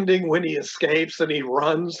when he escapes and he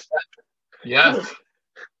runs. Yeah.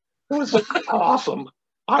 It was awesome.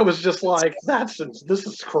 I was just like, this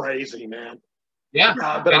is crazy, man. Yeah.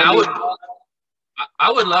 But and I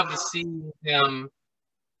would love to see him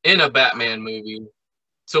in a Batman movie,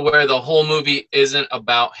 to where the whole movie isn't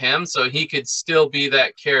about him, so he could still be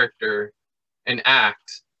that character and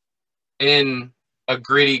act in a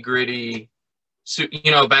gritty,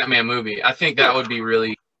 Batman movie. I think that would be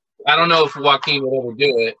really. I don't know if Joaquin would ever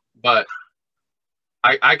do it, but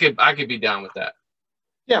I could be down with that.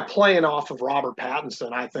 Yeah, playing off of Robert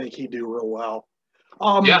Pattinson, I think he'd do real well.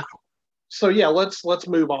 Yeah. So yeah, let's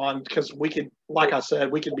move on, because we could, like I said,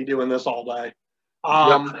 we could be doing this all day.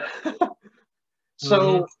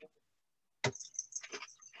 So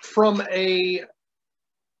from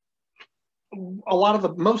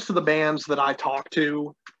most of the bands that I talk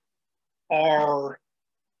to are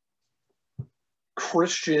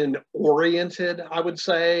Christian oriented, I would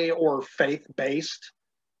say, or faith based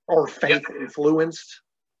or faith influenced.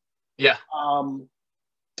 Yeah.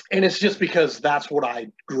 And it's just because that's what I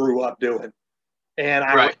grew up doing. And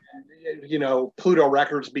Pluto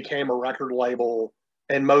Records became a record label,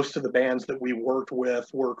 and most of the bands that we worked with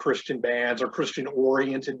were Christian bands or Christian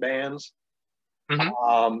oriented bands.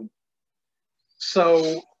 Mm-hmm.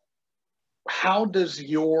 So how does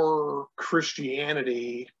your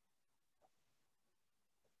Christianity,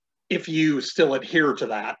 if you still adhere to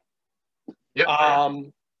that,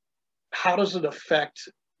 how does it affect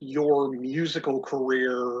your musical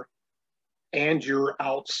career and your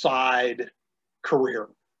outside career?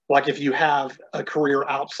 Like if you have a career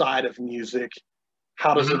outside of music,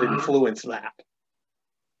 how does it influence that?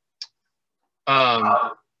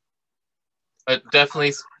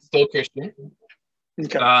 Definitely still Christian.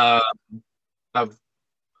 Okay.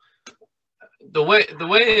 The way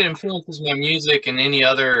it influences my music and any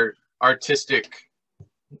other artistic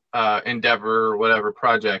endeavor or whatever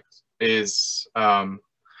project is,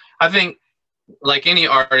 I think, like any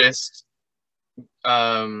artist,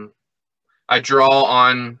 I draw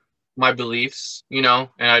on my beliefs, and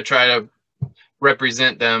I try to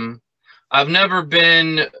represent them. I've never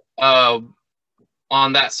been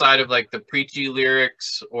on that side of like the preachy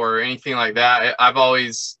lyrics or anything like that. I've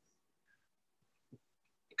always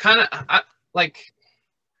kind of like,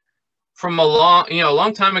 from a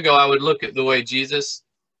long time ago, I would look at the way Jesus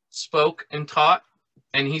spoke and taught,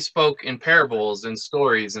 and he spoke in parables and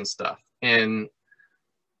stories and stuff. And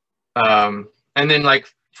then like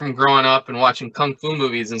from growing up and watching kung fu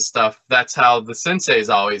movies and stuff, that's how the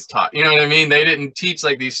senseis always taught. You know what I mean? They didn't teach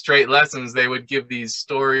like these straight lessons. They would give these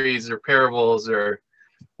stories or parables or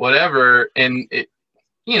whatever. And it,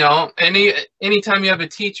 you know, anytime you have a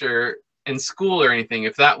teacher in school or anything,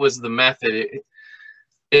 if that was the method,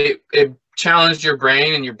 it challenged your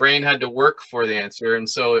brain, and your brain had to work for the answer, and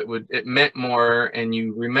so it meant more, and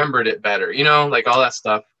you remembered it better, you know, like all that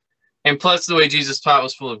stuff. And plus the way Jesus taught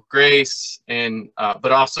was full of grace, and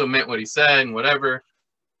but also meant what he said and whatever.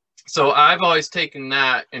 So I've always taken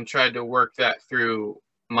that and tried to work that through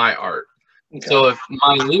my art. Okay. So if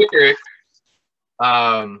my lyric,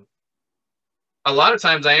 a lot of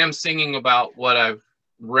times I am singing about what I've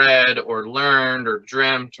read or learned or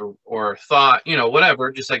dreamt or thought, you know,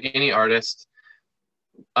 whatever, just like any artist.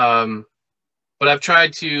 But I've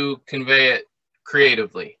tried to convey it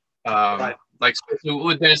creatively. Right. Like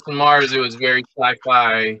with Dennis and Mars, it was very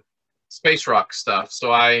sci-fi, space rock stuff.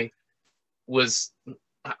 So I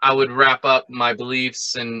would wrap up my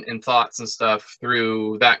beliefs and thoughts and stuff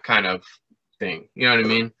through that kind of thing. You know what I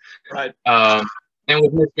mean? Right. And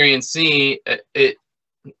with Mystery in C,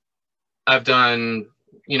 I've done,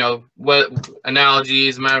 you know, what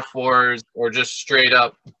analogies, metaphors, or just straight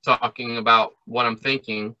up talking about what I'm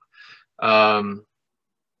thinking.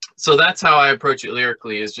 So that's how I approach it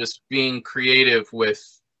lyrically, is just being creative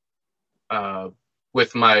with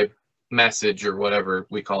my message, or whatever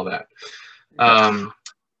we call that. And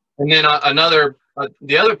then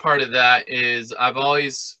the other part of that is I've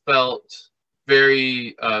always felt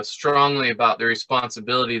very strongly about the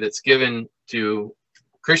responsibility that's given to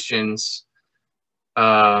Christians,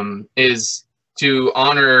 is to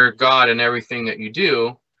honor God in everything that you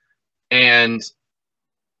do. And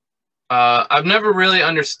I've never really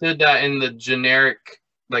understood that in the generic,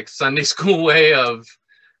 like, Sunday school way of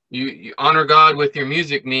you honor God with your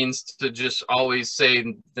music means to just always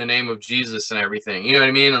say the name of Jesus and everything. You know what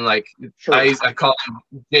I mean? And like, sure. I call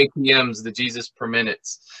them JPMs, the Jesus per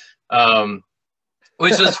minutes,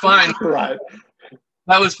 which is fine. Right.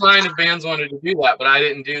 That was fine if bands wanted to do that, but I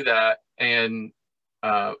didn't do that. And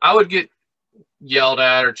I would get yelled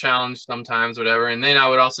at or challenged sometimes, whatever. And then I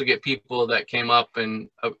would also get people that came up and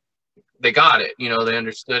they got it, you know, they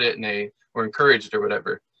understood it and they were encouraged or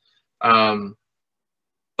whatever.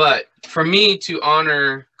 But for me to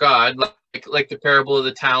honor God, like the parable of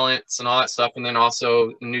the talents and all that stuff, and then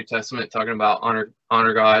also the New Testament talking about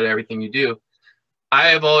honor God, everything you do, I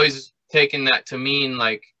have always taken that to mean,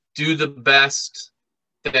 like, do the best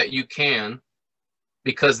that you can,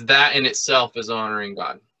 because that in itself is honoring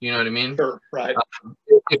God. You know what I mean? Sure, right.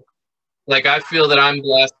 Like, I feel that I'm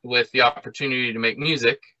blessed with the opportunity to make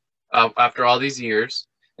music after all these years.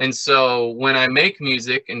 And so when I make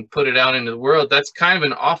music and put it out into the world, that's kind of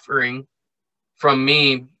an offering from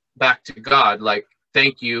me back to God. Like,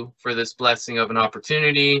 thank you for this blessing of an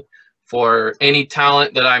opportunity, for any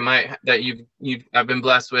talent that I've been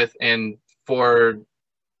blessed with, and for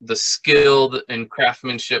the skill and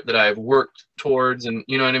craftsmanship that I've worked towards, and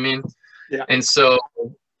you know what I mean? Yeah. And so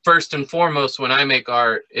first and foremost, when I make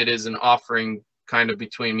art, it is an offering kind of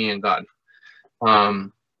between me and God.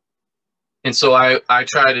 And so I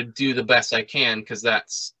try to do the best I can, because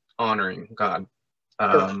that's honoring God.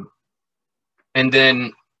 Sure. And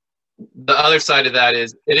then the other side of that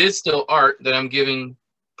is, it is still art that I'm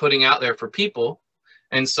putting out there for people.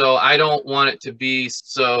 And so I don't want it to be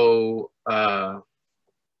so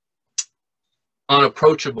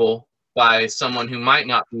unapproachable by someone who might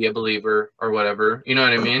not be a believer or whatever. You know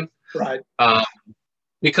what I mean? Right.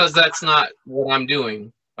 Because that's not what I'm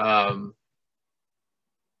doing.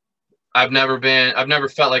 I've never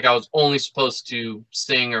felt like I was only supposed to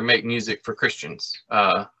sing or make music for Christians.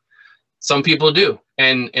 Some people do,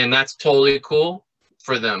 and that's totally cool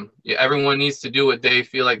for them. Yeah, everyone needs to do what they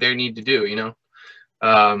feel like they need to do, you know?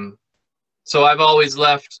 So I've always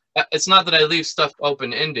left, it's not that I leave stuff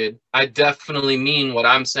open-ended. I definitely mean what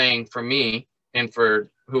I'm saying for me and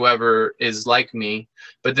for whoever is like me.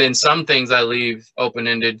 But then some things I leave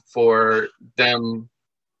open-ended for them,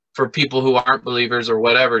 for people who aren't believers or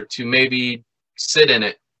whatever, to maybe sit in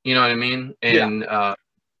it. You know what I mean? And yeah.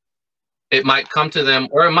 It might come to them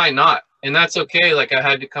or it might not. And that's okay. Like, I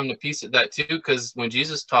had to come to peace with that too, because when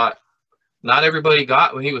Jesus taught, not everybody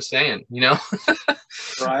got what he was saying, you know?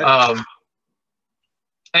 Right.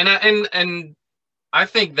 And I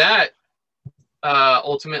think that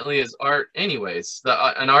ultimately is art anyways.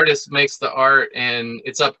 An artist makes the art, and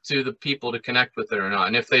it's up to the people to connect with it or not.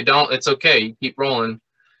 And if they don't, it's okay. You keep rolling.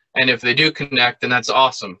 And if they do connect, then that's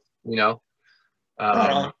awesome, you know?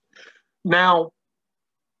 Now,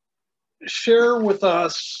 share with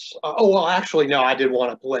us, actually, no, I did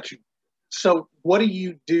want to let you So what do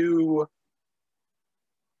you do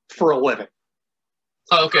for a living?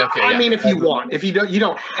 Oh, okay. I mean, if you want, if you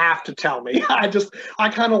don't have to tell me. I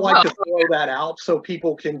kind of like to throw that out so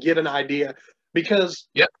people can get an idea, because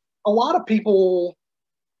a lot of people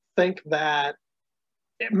think that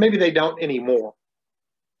maybe they don't anymore,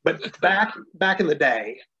 but back in the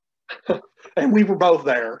day, and we were both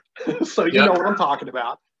there, so you know what I'm talking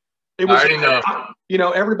about. It was, I already know. You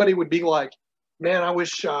know, everybody would be like, man, I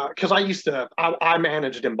wish, because I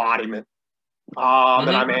managed Embodiment,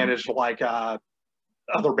 and I managed like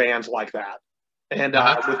other bands like that, and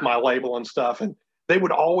with my label and stuff, and they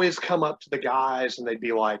would always come up to the guys and they'd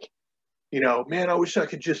be like, you know, man, I wish I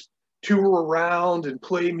could just tour around and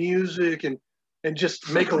play music and just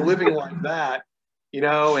make a living like that, you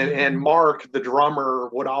know. And Mark, the drummer,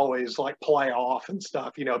 would always like play off and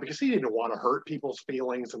stuff, you know, because he didn't want to hurt people's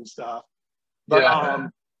feelings and stuff. But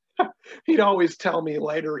he'd always tell me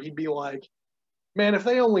later, he'd be like, man, if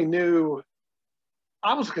they only knew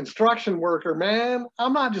I was a construction worker, man,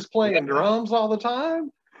 I'm not just playing drums all the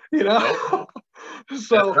time, you know.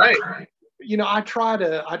 So, you know, I try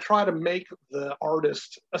to make the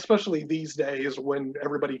artist, especially these days when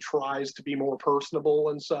everybody tries to be more personable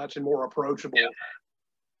and such and more approachable.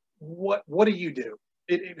 What do you do?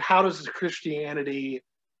 How does Christianity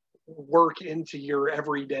work into your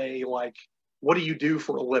everyday, like, what do you do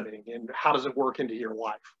for a living, and how does it work into your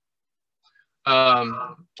life?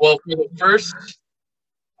 Well, for the first,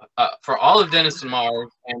 for all of Dennis and Mars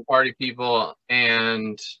and Party People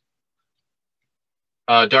and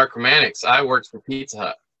Dark Romantics, I worked for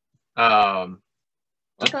Pizza Hut,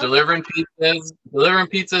 delivering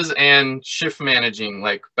pizzas and shift managing,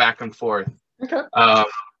 like back and forth,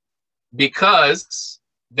 because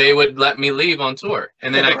they would let me leave on tour,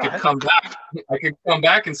 and then I could come back. I could come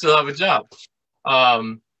back and still have a job.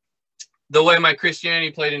 The way my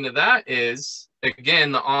Christianity played into that is,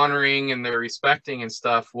 again, the honoring and the respecting and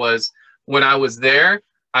stuff was, when I was there,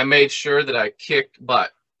 I made sure that I kicked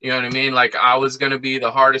butt. You know what I mean? Like, I was going to be the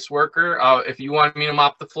hardest worker. If you want me to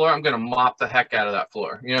mop the floor, I'm going to mop the heck out of that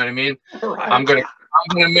floor. You know what I mean? I'm going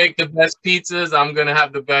to make the best pizzas. I'm going to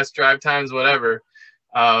have the best drive times, whatever.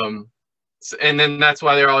 And then that's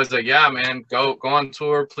why they're always like, yeah, man, go on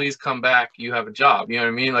tour. Please come back. You have a job. You know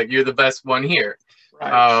what I mean? Like, you're the best one here.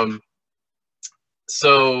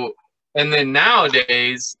 So, and then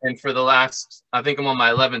nowadays, and for the last, I think I'm on my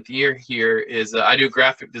 11th year here, is I do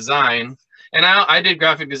graphic design. And I did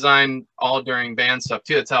graphic design all during band stuff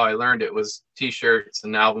too. That's how I learned it, was T-shirts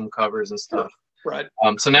and album covers and stuff.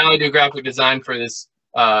 So now I do graphic design for this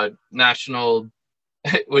national,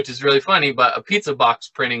 which is really funny, but a pizza box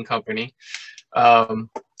printing company,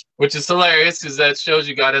 which is hilarious because that shows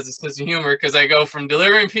you God has a sense of humor, because I go from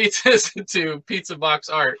delivering pizzas to pizza box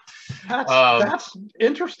art. That's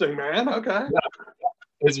interesting, man. Okay.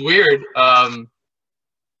 It's weird.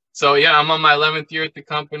 So yeah, I'm on my 11th year at the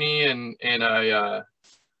company, and I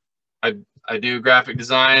do graphic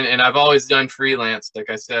design, and I've always done freelance, like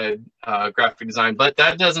I said, graphic design, but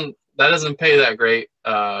that doesn't pay that great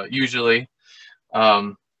usually.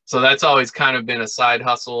 So that's always kind of been a side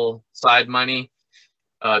hustle, side money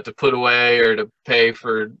to put away or to pay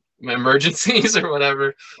for emergencies or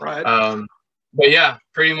whatever. But yeah,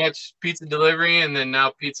 pretty much pizza delivery, and then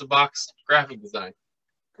now pizza box graphic design.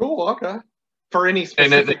 Cool. Okay. For any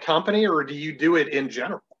specific company, or do you do it in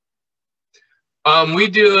general? We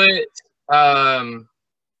do it. I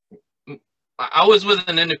was with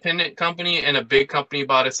an independent company, and a big company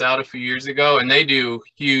bought us out a few years ago, and they do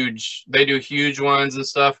huge ones and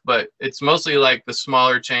stuff, but it's mostly like the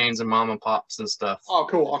smaller chains and mom and pops and stuff. Oh,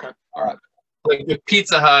 cool. Okay. All right. Like the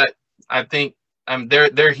Pizza Hut, I think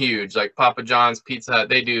they're huge. Like Papa John's, Pizza Hut,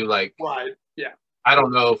 they do like. Yeah. I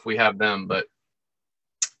don't know if we have them, but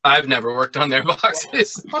I've never worked on their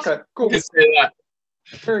boxes. Okay, cool.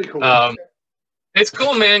 Very cool. It's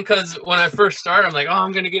cool, man, because when I first started, I'm like, oh,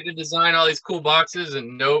 I'm going to get to design all these cool boxes,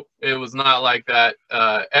 and nope, it was not like that.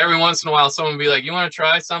 Every once in a while, someone would be like, you want to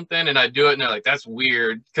try something? And I'd do it, and they're like, that's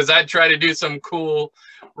weird, because I'd try to do some cool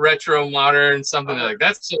retro modern something. They're like,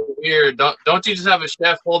 that's so weird. Don't you just have a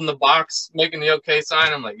chef holding the box, making the okay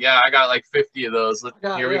sign? I'm like, yeah, I got like 50 of those.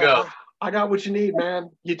 Here we go. I got what you need,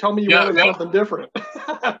 man. You told me you wanted something different.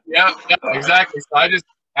 yeah, exactly. So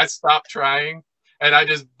I stopped trying, and I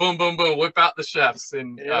just boom, boom, boom, whip out the chefs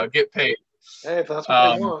and get paid. Hey, if that's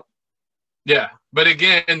what they want. Yeah, but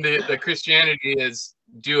again, the Christianity is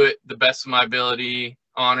do it the best of my ability,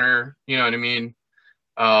 honor, you know what I mean?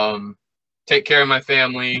 Take care of my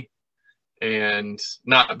family, and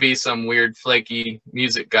not be some weird flaky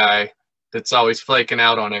music guy that's always flaking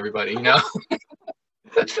out on everybody, you know?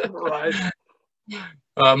 Right.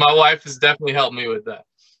 My wife has definitely helped me with that.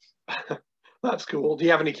 That's cool. Do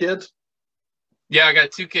you have any kids? Yeah, I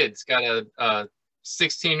got two kids. Got a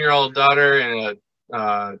 16-year-old daughter and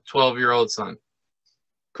a 12-year-old son.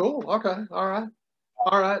 Cool. Okay. All right.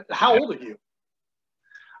 All right. How old are you?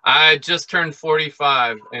 I just turned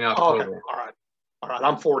 45 in Okay. October. All right. All right.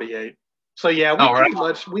 I'm 48. So yeah, we pretty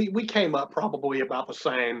much we came up probably about the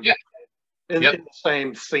same. Yeah. In the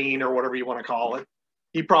same scene or whatever you want to call it.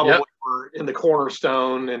 You probably were in the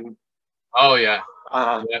Cornerstone and. Oh yeah.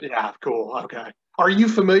 Yeah. Cool. Okay. Are you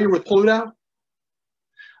familiar with Pluto?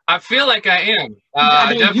 I feel like I am.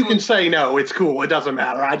 I mean, you can say no. It's cool. It doesn't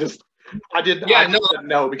matter. I didn't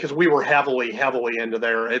know because we were heavily into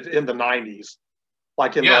there in the 90s,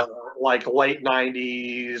 like in the late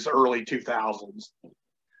 90s, early 2000s.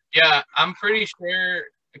 Yeah, I'm pretty sure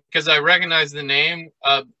because I recognize the name.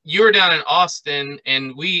 You were down in Austin,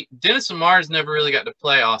 and Dennis and Mars never really got to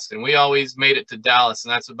play Austin. We always made it to Dallas,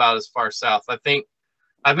 and that's about as far south. I think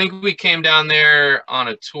we came down there on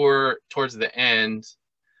a tour towards the end,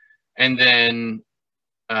 and then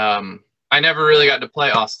I never really got to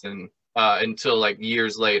play Austin until like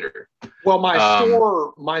years later. Well,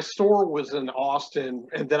 my store was in Austin,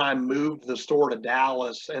 and then I moved the store to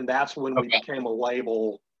Dallas, and that's when we became a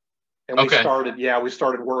label. And we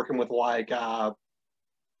started working with like the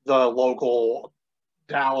local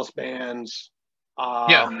Dallas bands.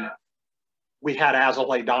 We had As I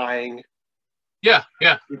Lay Dying. Yeah.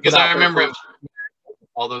 Because I remember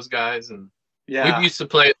all those guys, and we used to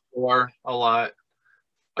play at the Door a lot.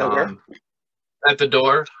 At the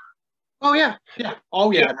Door. Oh yeah.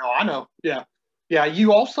 Oh yeah. No, I know. Yeah.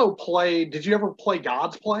 You also played. Did you ever play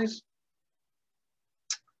God's Place?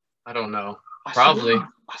 I don't know. Probably.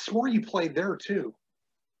 I swore you played there too.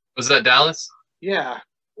 Was that Dallas? Yeah.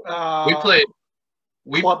 We played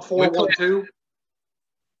Club 412.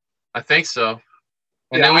 I think so.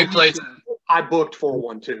 And then we played. I booked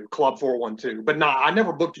 412, Club 412, but I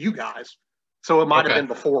never booked you guys, so it might have been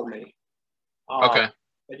before me. But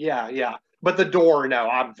yeah. But the Door, no,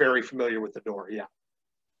 I'm very familiar with the Door. Yeah.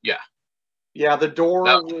 The Door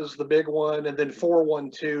was the big one, and then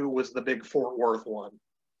 412 was the big Fort Worth one.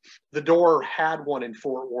 The Door had one in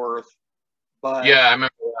Fort Worth, but I remember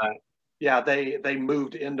that. Yeah, they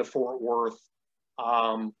moved into Fort Worth.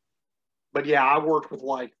 But yeah, I worked with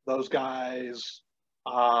like those guys.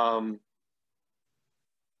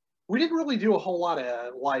 We didn't really do a whole lot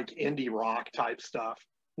of like indie rock type stuff.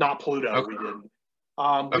 Not Pluto, we didn't.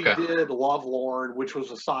 We did Lovelorn, which was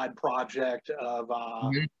a side project of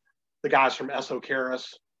the guys from Esocaris.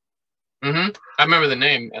 I remember the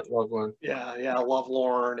name at Lovelorn. Yeah,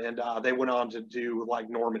 Lovelorn, and they went on to do like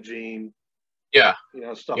Norma Jean. Yeah.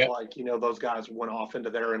 Stuff like, those guys went off into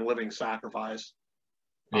there and Living Sacrifice.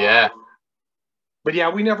 Yeah. But yeah,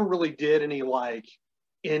 we never really did any like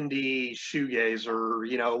indie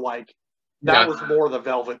shoegazer, like that was more the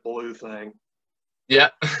Velvet Blue thing. Yeah.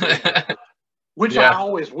 Which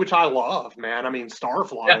I love, man. I mean,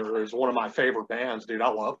 Starflyer is one of my favorite bands, dude. I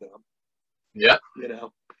love them. Yeah.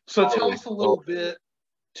 So tell us a little bit.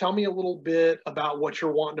 Tell me a little bit about what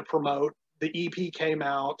you're wanting to promote. The EP came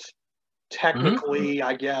out technically,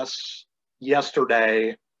 I guess,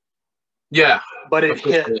 yesterday. Yeah. But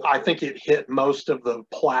I think it hit most of the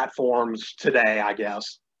platforms today, I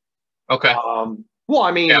guess. Okay. Well,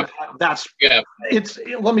 I mean,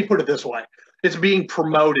 let me put it this way. It's being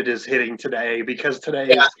promoted as hitting today because today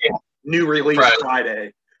is new release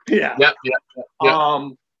Friday. Yeah.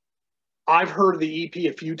 I've heard the EP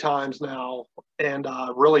a few times now and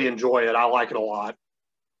really enjoy it. I like it a lot.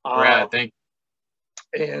 Thank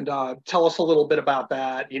you. And tell us a little bit about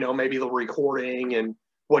that, maybe the recording and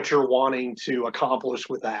what you're wanting to accomplish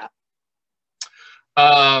with that.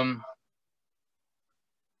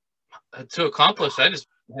 To accomplish, I just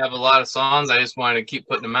have a lot of songs. I just wanted to keep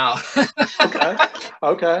putting them out.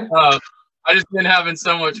 Okay. I just been having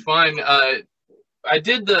so much fun. I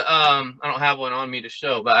did I don't have one on me to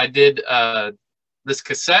show, but I did this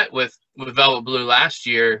cassette with Velvet Blue last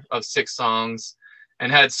year of 6 songs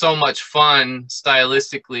and had so much fun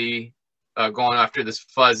stylistically going after this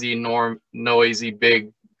fuzzy, noisy,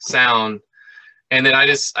 big sound. And then I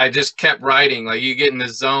just kept writing. Like you get in the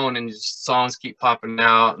zone and just songs keep popping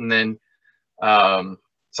out. And then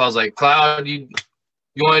so I was like, Cloud, you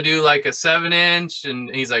want to do like a 7-inch? And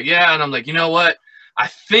he's like, yeah. And I'm like, you know what? I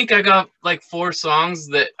think I got like 4 songs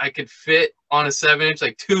that I could fit on a 7-inch,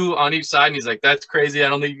 like 2 on each side. And he's like, that's crazy. I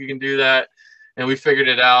don't think you can do that. And we figured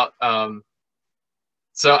it out. And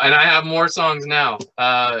I have more songs now.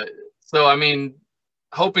 So, I mean,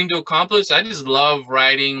 hoping to accomplish, I just love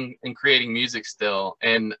writing and creating music still.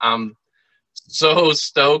 And I'm so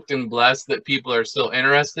stoked and blessed that people are still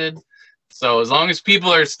interested. So as long as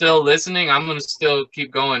people are still listening, I'm going to still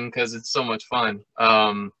keep going because it's so much fun.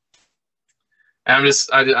 And I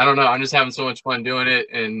don't know, I'm just having so much fun doing it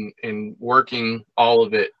and working all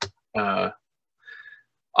of it.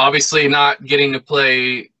 Obviously not getting to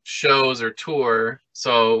play shows or tour,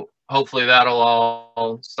 so hopefully that'll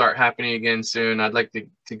all start happening again soon. I'd like to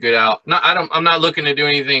get out. I'm not looking to do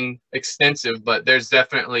anything extensive, but there's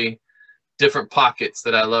definitely different pockets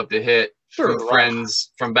that I love to hit. Sure, from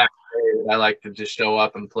friends from back in the day. I like to just show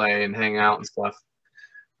up and play and hang out and stuff.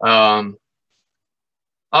 I'll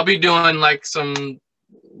be doing like some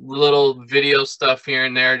little video stuff here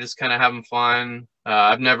and there, just kind of having fun.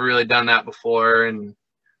 I've never really done that before, and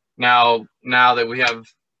now that we have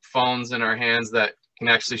phones in our hands that can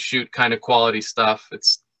actually shoot kind of quality stuff,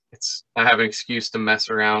 I have an excuse to mess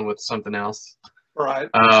around with something else. Right.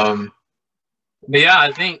 But yeah,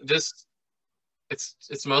 I think just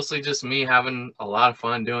it's mostly just me having a lot of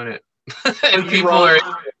fun doing it. And people are.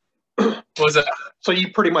 Was that? So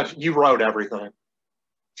you pretty much wrote everything.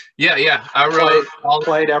 Yeah. I wrote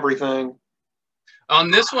played everything. On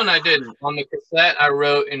this one, I didn't. On the cassette, I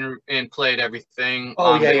wrote and played everything.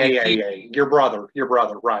 Oh, yeah. Your brother.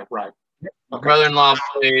 Right. My brother-in-law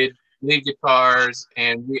played lead guitars,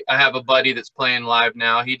 and I have a buddy that's playing live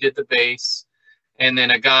now. He did the bass, and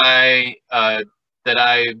then a guy that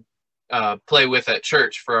I play with at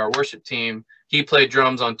church for our worship team, he played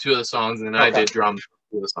drums on 2 of the songs, and then I did drums on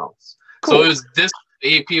 2 of the songs. Cool. So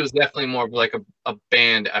the EP was definitely more of like a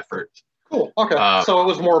band effort. Cool. Okay. So it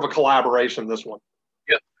was more of a collaboration, this one.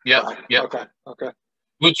 Yep. Okay.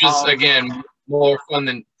 Which is again more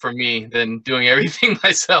fun for me than doing everything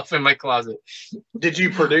myself in my closet. Did you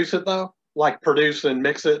produce it though? Like produce and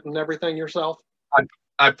mix it and everything yourself?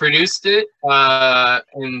 I produced it,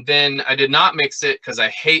 and then I did not mix it because I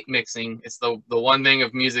hate mixing. It's the one thing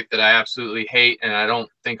of music that I absolutely hate, and I don't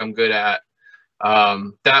think I'm good at.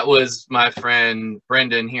 That was my friend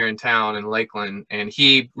Brendan here in town in Lakeland, and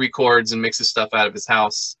he records and mixes stuff out of his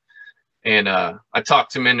house. And I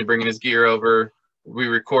talked him into bringing his gear over. We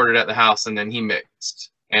recorded at the house, and then he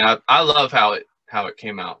mixed. And I love how it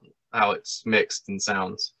came out, how it's mixed and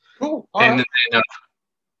sounds. Cool. And then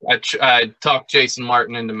I talked Jason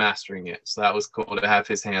Martin into mastering it, so that was cool to have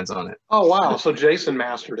his hands on it. Oh wow! So Jason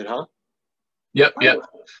mastered it, huh? Yep.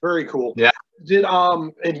 Very cool. Yeah.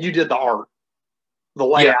 And you did the art, the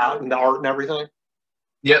layout, and the art and everything.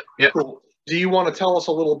 Yep. Cool. Do you want to tell us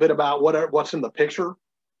a little bit about what's in the picture?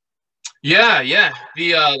 Yeah.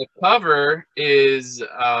 The cover is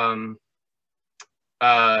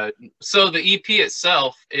so the EP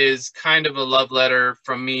itself is kind of a love letter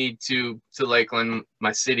from me to Lakeland,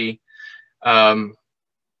 my city.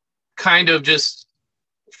 Kind of just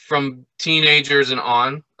from teenagers and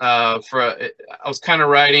on. I was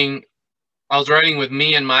writing with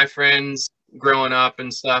me and my friends growing up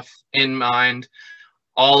and stuff in mind.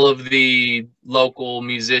 All of the local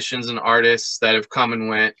musicians and artists that have come and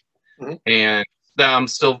went. Mm-hmm. And I'm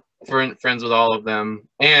still friends with all of them,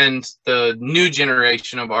 and the new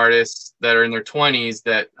generation of artists that are in their 20s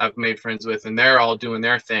that I've made friends with, and they're all doing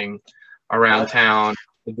their thing around town,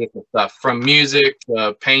 the different stuff from music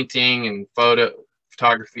to painting and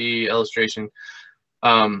photography, illustration.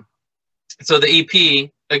 So the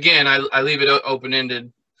EP, again, I leave it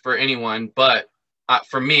open-ended for anyone, but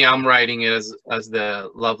for me, I'm writing it as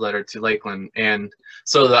the love letter to Lakeland. And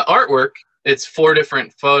so the artwork, it's 4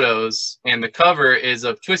 different photos, and the cover is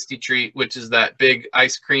of Twisty Treat, which is that big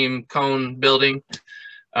ice cream cone building.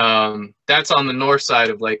 That's on the north side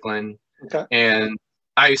of Lakeland. Okay. And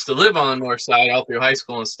I used to live on the north side all through high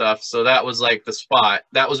school and stuff, so that was like the spot.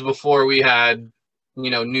 That was before we had,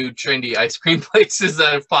 new trendy ice cream places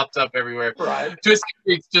that have popped up everywhere. Right. Twisty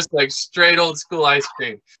Treat's just like straight old school ice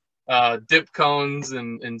cream, dip cones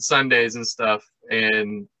and sundaes and stuff,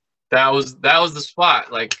 and that was the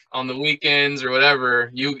spot. Like on the weekends or whatever,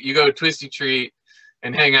 you go to Twisty Treat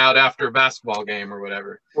and hang out after a basketball game or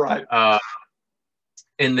whatever. Right.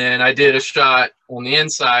 And then I did a shot on the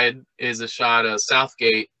inside is a shot of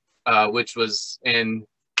Southgate, which was in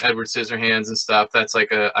Edward Scissorhands and stuff. That's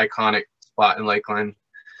like a iconic spot in Lakeland.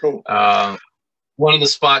 Cool. One of the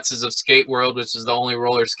spots is of Skate World, which is the only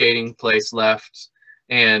roller skating place left.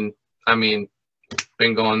 And I mean,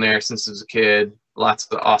 been going there since I was a kid. Lots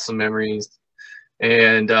of awesome memories.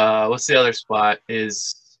 And what's the other spot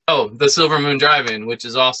is, the Silver Moon Drive-In, which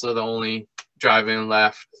is also the only drive-in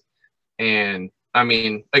left. And I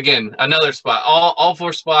mean, again, another spot. All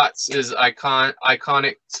 4 spots is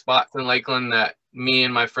iconic spots in Lakeland that me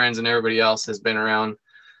and my friends and everybody else has been around.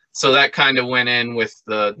 So that kind of went in with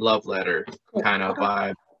the love letter kind of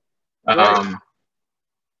vibe. Um,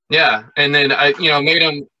 yeah, and then I, made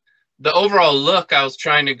them, the overall look, I was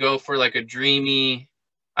trying to go for like a dreamy,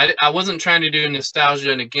 I wasn't trying to do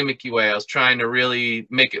nostalgia in a gimmicky way. I was trying to really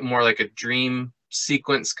make it more like a dream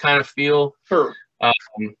sequence kind of feel. Sure.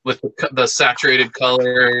 With the saturated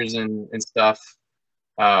colors and stuff.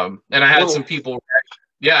 And I had some people,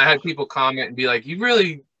 I had people comment and be like, you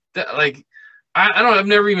really, like, I've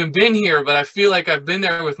never even been here, but I feel like I've been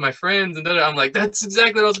there with my friends. And then I'm like, that's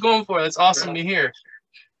exactly what I was going for. That's awesome to hear.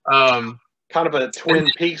 Kind of a Twin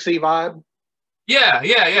Peaksy vibe. Yeah,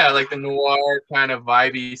 like the noir kind of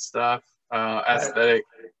vibey stuff, aesthetic.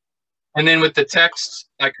 And then with the text,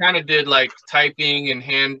 I kind of did like typing and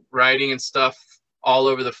handwriting and stuff all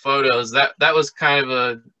over the photos. That was kind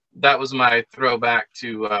of that was my throwback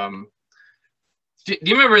to. Do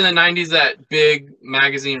you remember in the '90s that big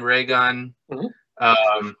magazine Raygun?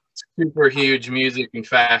 Super huge music and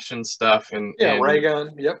fashion stuff, and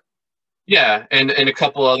Raygun. Yep. Yeah, and a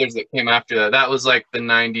couple others that came after that. That was like the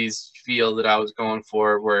 '90s feel that I was going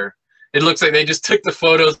for, where it looks like they just took the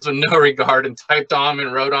photos with no regard and typed on them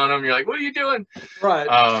and wrote on them. You're like, what are you doing?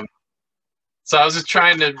 Right. So I was just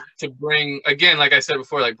trying to bring, again, like I said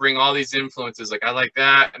before, like bring all these influences. Like I like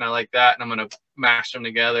that and I like that, and I'm gonna mash them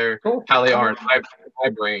together how they are in my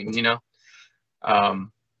brain,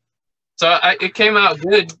 So it came out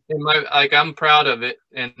good in I'm proud of it,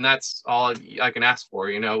 and that's all I can ask for,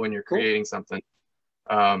 when you're creating something.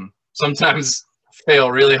 Sometimes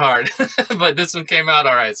fail really hard, but this one came out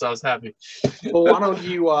all right, so I was happy. Well, why don't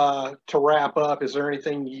you, to wrap up, is there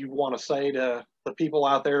anything you want to say to the people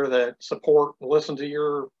out there that support and listen to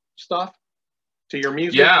your stuff, to your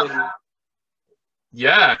music?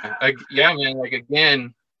 Yeah, man. Like,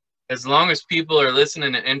 again, as long as people are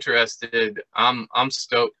listening and interested, I'm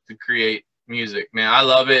stoked to create music, man. I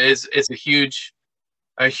love it. It's a huge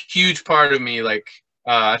part of me. Like,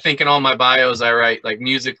 I think in all my bios I write like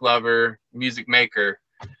music lover, music maker,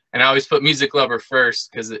 and I always put music lover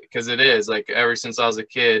first because it is, like, ever since I was a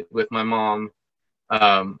kid with my mom,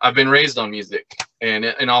 I've been raised on music and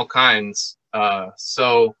in all kinds.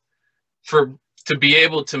 So to be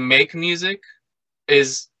able to make music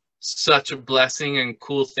is such a blessing and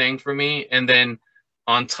cool thing for me. And then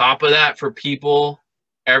on top of that, for people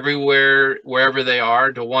everywhere, wherever they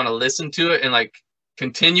are, to want to listen to it and like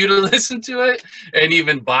continue to listen to it and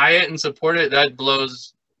even buy it and support it, that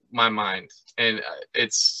blows my mind. And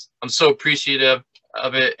I'm so appreciative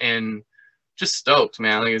of it and just stoked,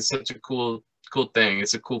 man. Like, it's such a cool thing.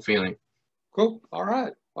 It's a cool feeling. Cool. All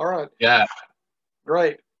right. Yeah.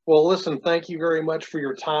 Great. Well, listen, thank you very much for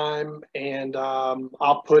your time. And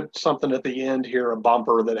I'll put something at the end here, a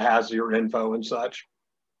bumper that has your info and such.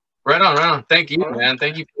 Right on. Thank you, man.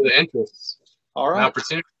 Thank you for the interest. All right.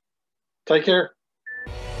 Opportunity. Take care.